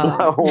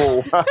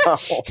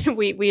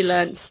 We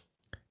learned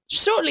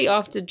shortly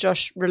after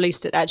Josh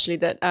released it, actually,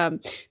 that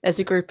there's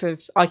a group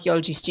of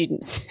archaeology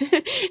students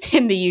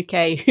in the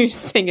UK who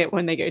sing it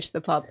when they go to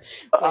the pub,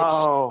 which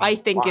I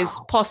think is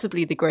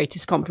possibly the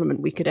greatest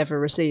compliment we could ever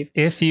receive.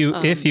 If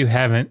you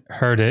haven't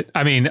heard it,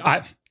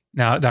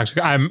 now,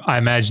 Dr. I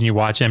imagine you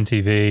watch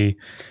MTV,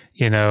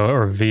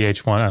 or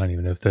VH1. I don't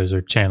even know if those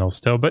are channels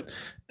still, but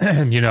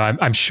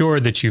I'm sure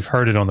that you've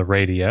heard it on the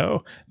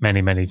radio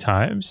many, many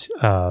times,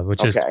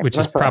 which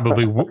is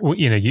probably,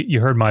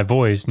 you heard my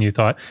voice and you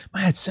thought,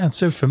 man, it sounds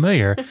so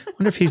familiar. I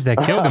wonder if he's that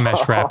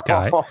Gilgamesh rap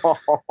guy.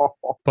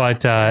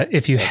 But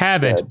if you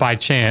haven't by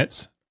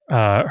chance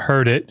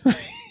heard it,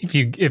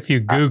 if you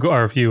Google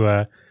or if you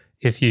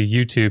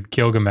YouTube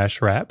Gilgamesh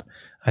rap,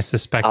 I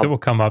suspect it will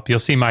come up. You'll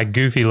see my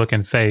goofy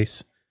looking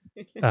face.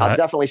 I'll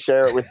definitely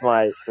share it with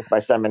my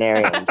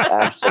seminarians.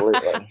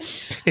 Absolutely.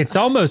 It's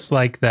almost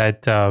like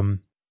that. There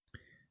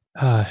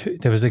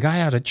was a guy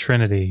out at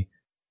Trinity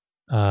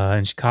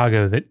in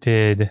Chicago that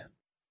did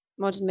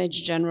Modern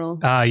Major General.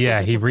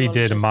 Yeah, he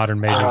redid a Modern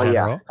Major General.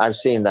 Yeah, I've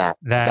seen that.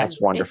 That's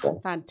wonderful.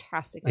 It's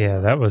fantastic. Yeah,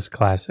 that was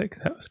classic.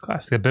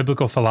 The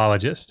biblical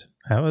philologist.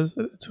 That's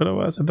what it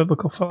was. A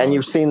biblical philologist. And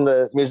you've seen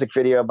the music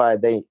video by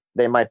they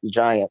They Might Be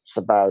Giants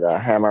about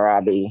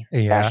Hammurabi,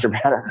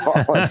 Ashurbanipal.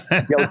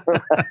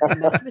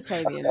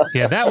 Mesopotamians.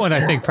 Yeah, that one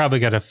I think probably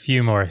got a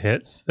few more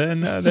hits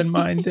than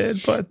mine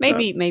did, but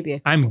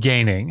maybe I'm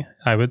gaining,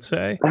 I would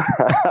say.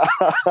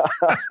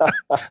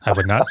 I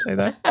would not say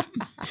that.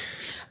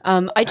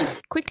 I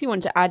just quickly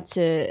want to add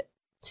to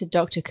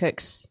Dr.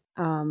 Cook's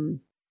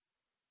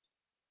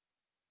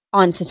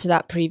answer to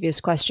that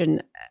previous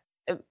question,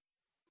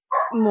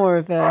 more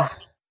of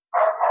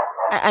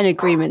an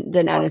agreement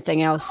than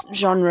anything else.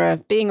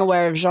 Being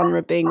aware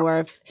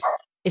of,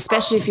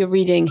 especially if you're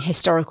reading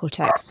historical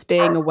texts,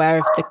 being aware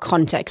of the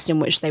context in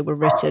which they were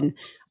written,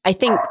 I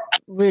think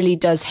really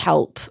does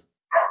help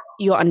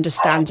your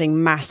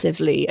understanding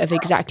massively of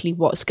exactly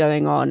what's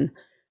going on,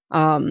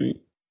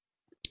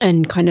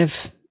 and kind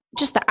of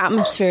just the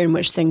atmosphere in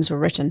which things were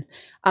written.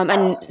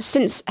 And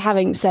since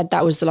having said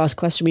that was the last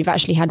question, we've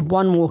actually had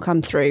one more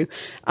come through.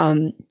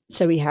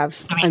 So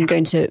I'm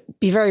going to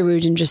be very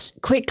rude and just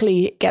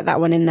quickly get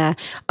that one in there.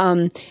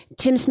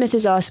 Tim Smith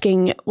is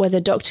asking whether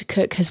Dr.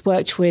 Cook has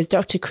worked with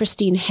Dr.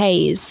 Christine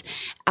Hayes,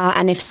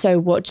 and if so,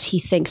 what he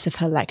thinks of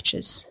her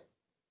lectures.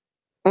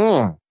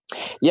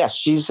 Yes,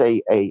 she's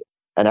an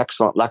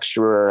excellent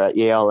lecturer at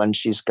Yale, and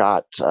she's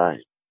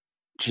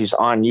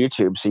on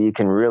YouTube, so you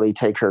can really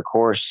take her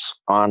course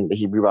on the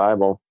Hebrew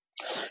Bible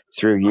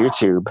through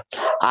YouTube.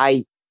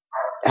 I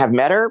have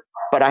met her,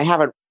 but I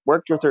haven't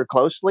worked with her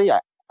closely.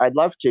 I'd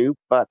love to,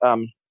 but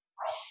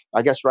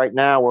I guess right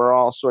now we're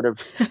all sort of...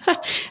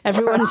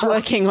 Everyone's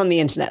working on the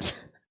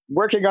internet.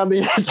 Working on the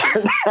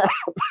internet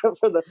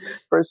for the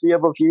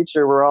foreseeable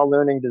future. We're all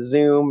learning to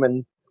Zoom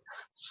and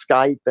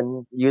Skype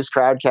and use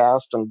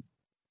Crowdcast, and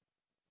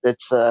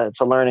it's a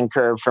learning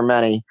curve for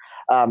many.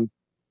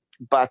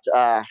 But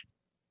I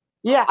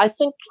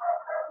think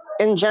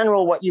in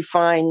general, what you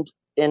find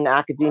in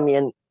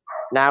academia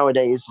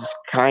nowadays is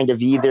kind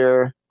of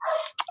either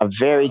a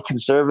very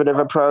conservative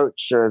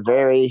approach or a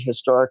very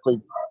historically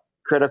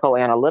critical,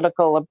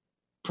 analytical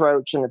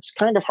approach. And it's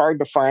kind of hard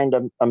to find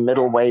a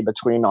middle way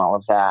between all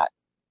of that.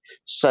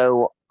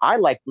 So I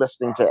like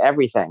listening to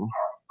everything,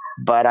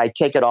 but I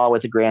take it all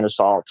with a grain of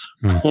salt.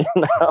 You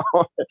know,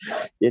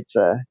 it's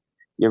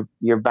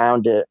you're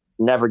bound to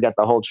never get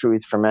the whole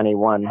truth from any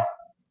one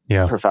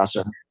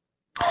professor.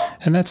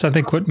 And that's, I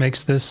think, what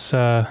makes this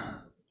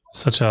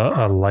such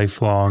a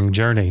lifelong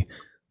journey.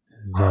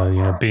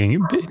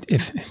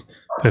 Is,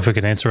 if we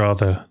could answer all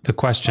the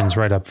questions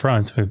right up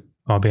front, we'd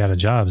all be out of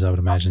jobs, I would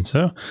imagine.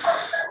 So,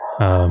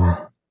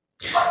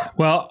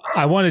 well,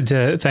 I wanted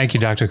to thank you,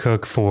 Dr.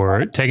 Cook,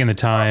 for taking the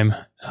time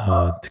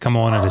to come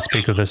on and to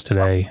speak with us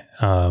today.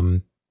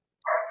 And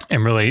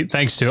really,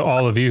 thanks to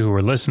all of you who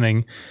are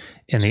listening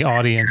in the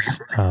audience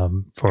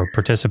for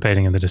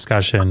participating in the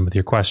discussion with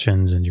your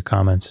questions and your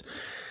comments.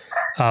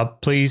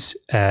 Please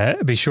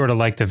be sure to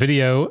like the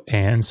video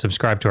and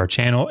subscribe to our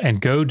channel,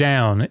 and go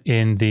down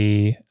in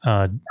the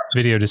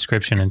video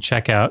description and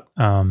check out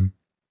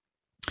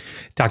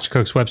Dr.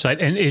 Cook's website.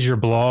 And is your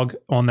blog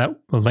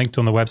linked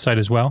on the website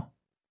as well?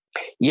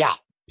 Yeah.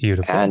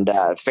 Beautiful. And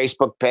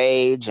Facebook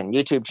page and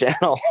YouTube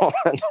channel.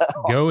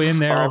 Go in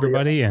there,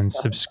 everybody, and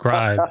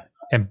subscribe.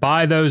 And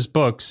buy those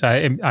books.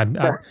 I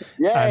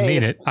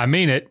mean it.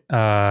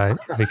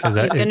 Because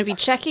he's going to be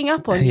checking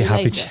up on you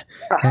later.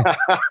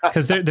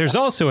 Because there's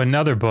also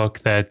another book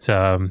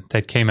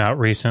that came out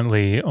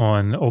recently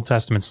on Old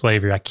Testament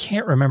slavery. I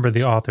can't remember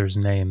the author's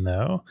name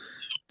though,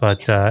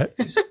 but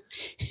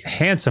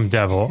Handsome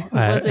Devil.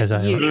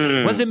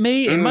 Was it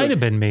me? It might have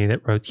been me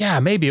that wrote. Yeah,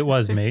 maybe it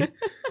was me.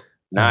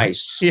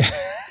 Nice. Yeah.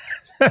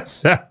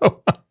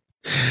 So.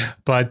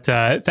 But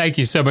thank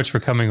you so much for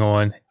coming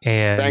on.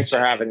 And thanks for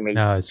having me.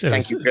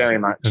 Thank you very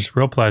much. It's a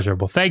real pleasure.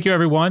 Well, thank you,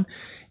 everyone.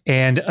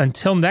 And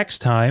until next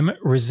time,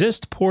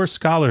 resist poor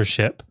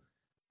scholarship.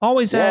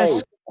 Always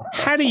ask,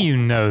 how do you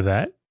know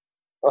that?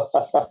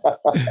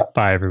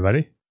 Bye,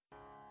 everybody.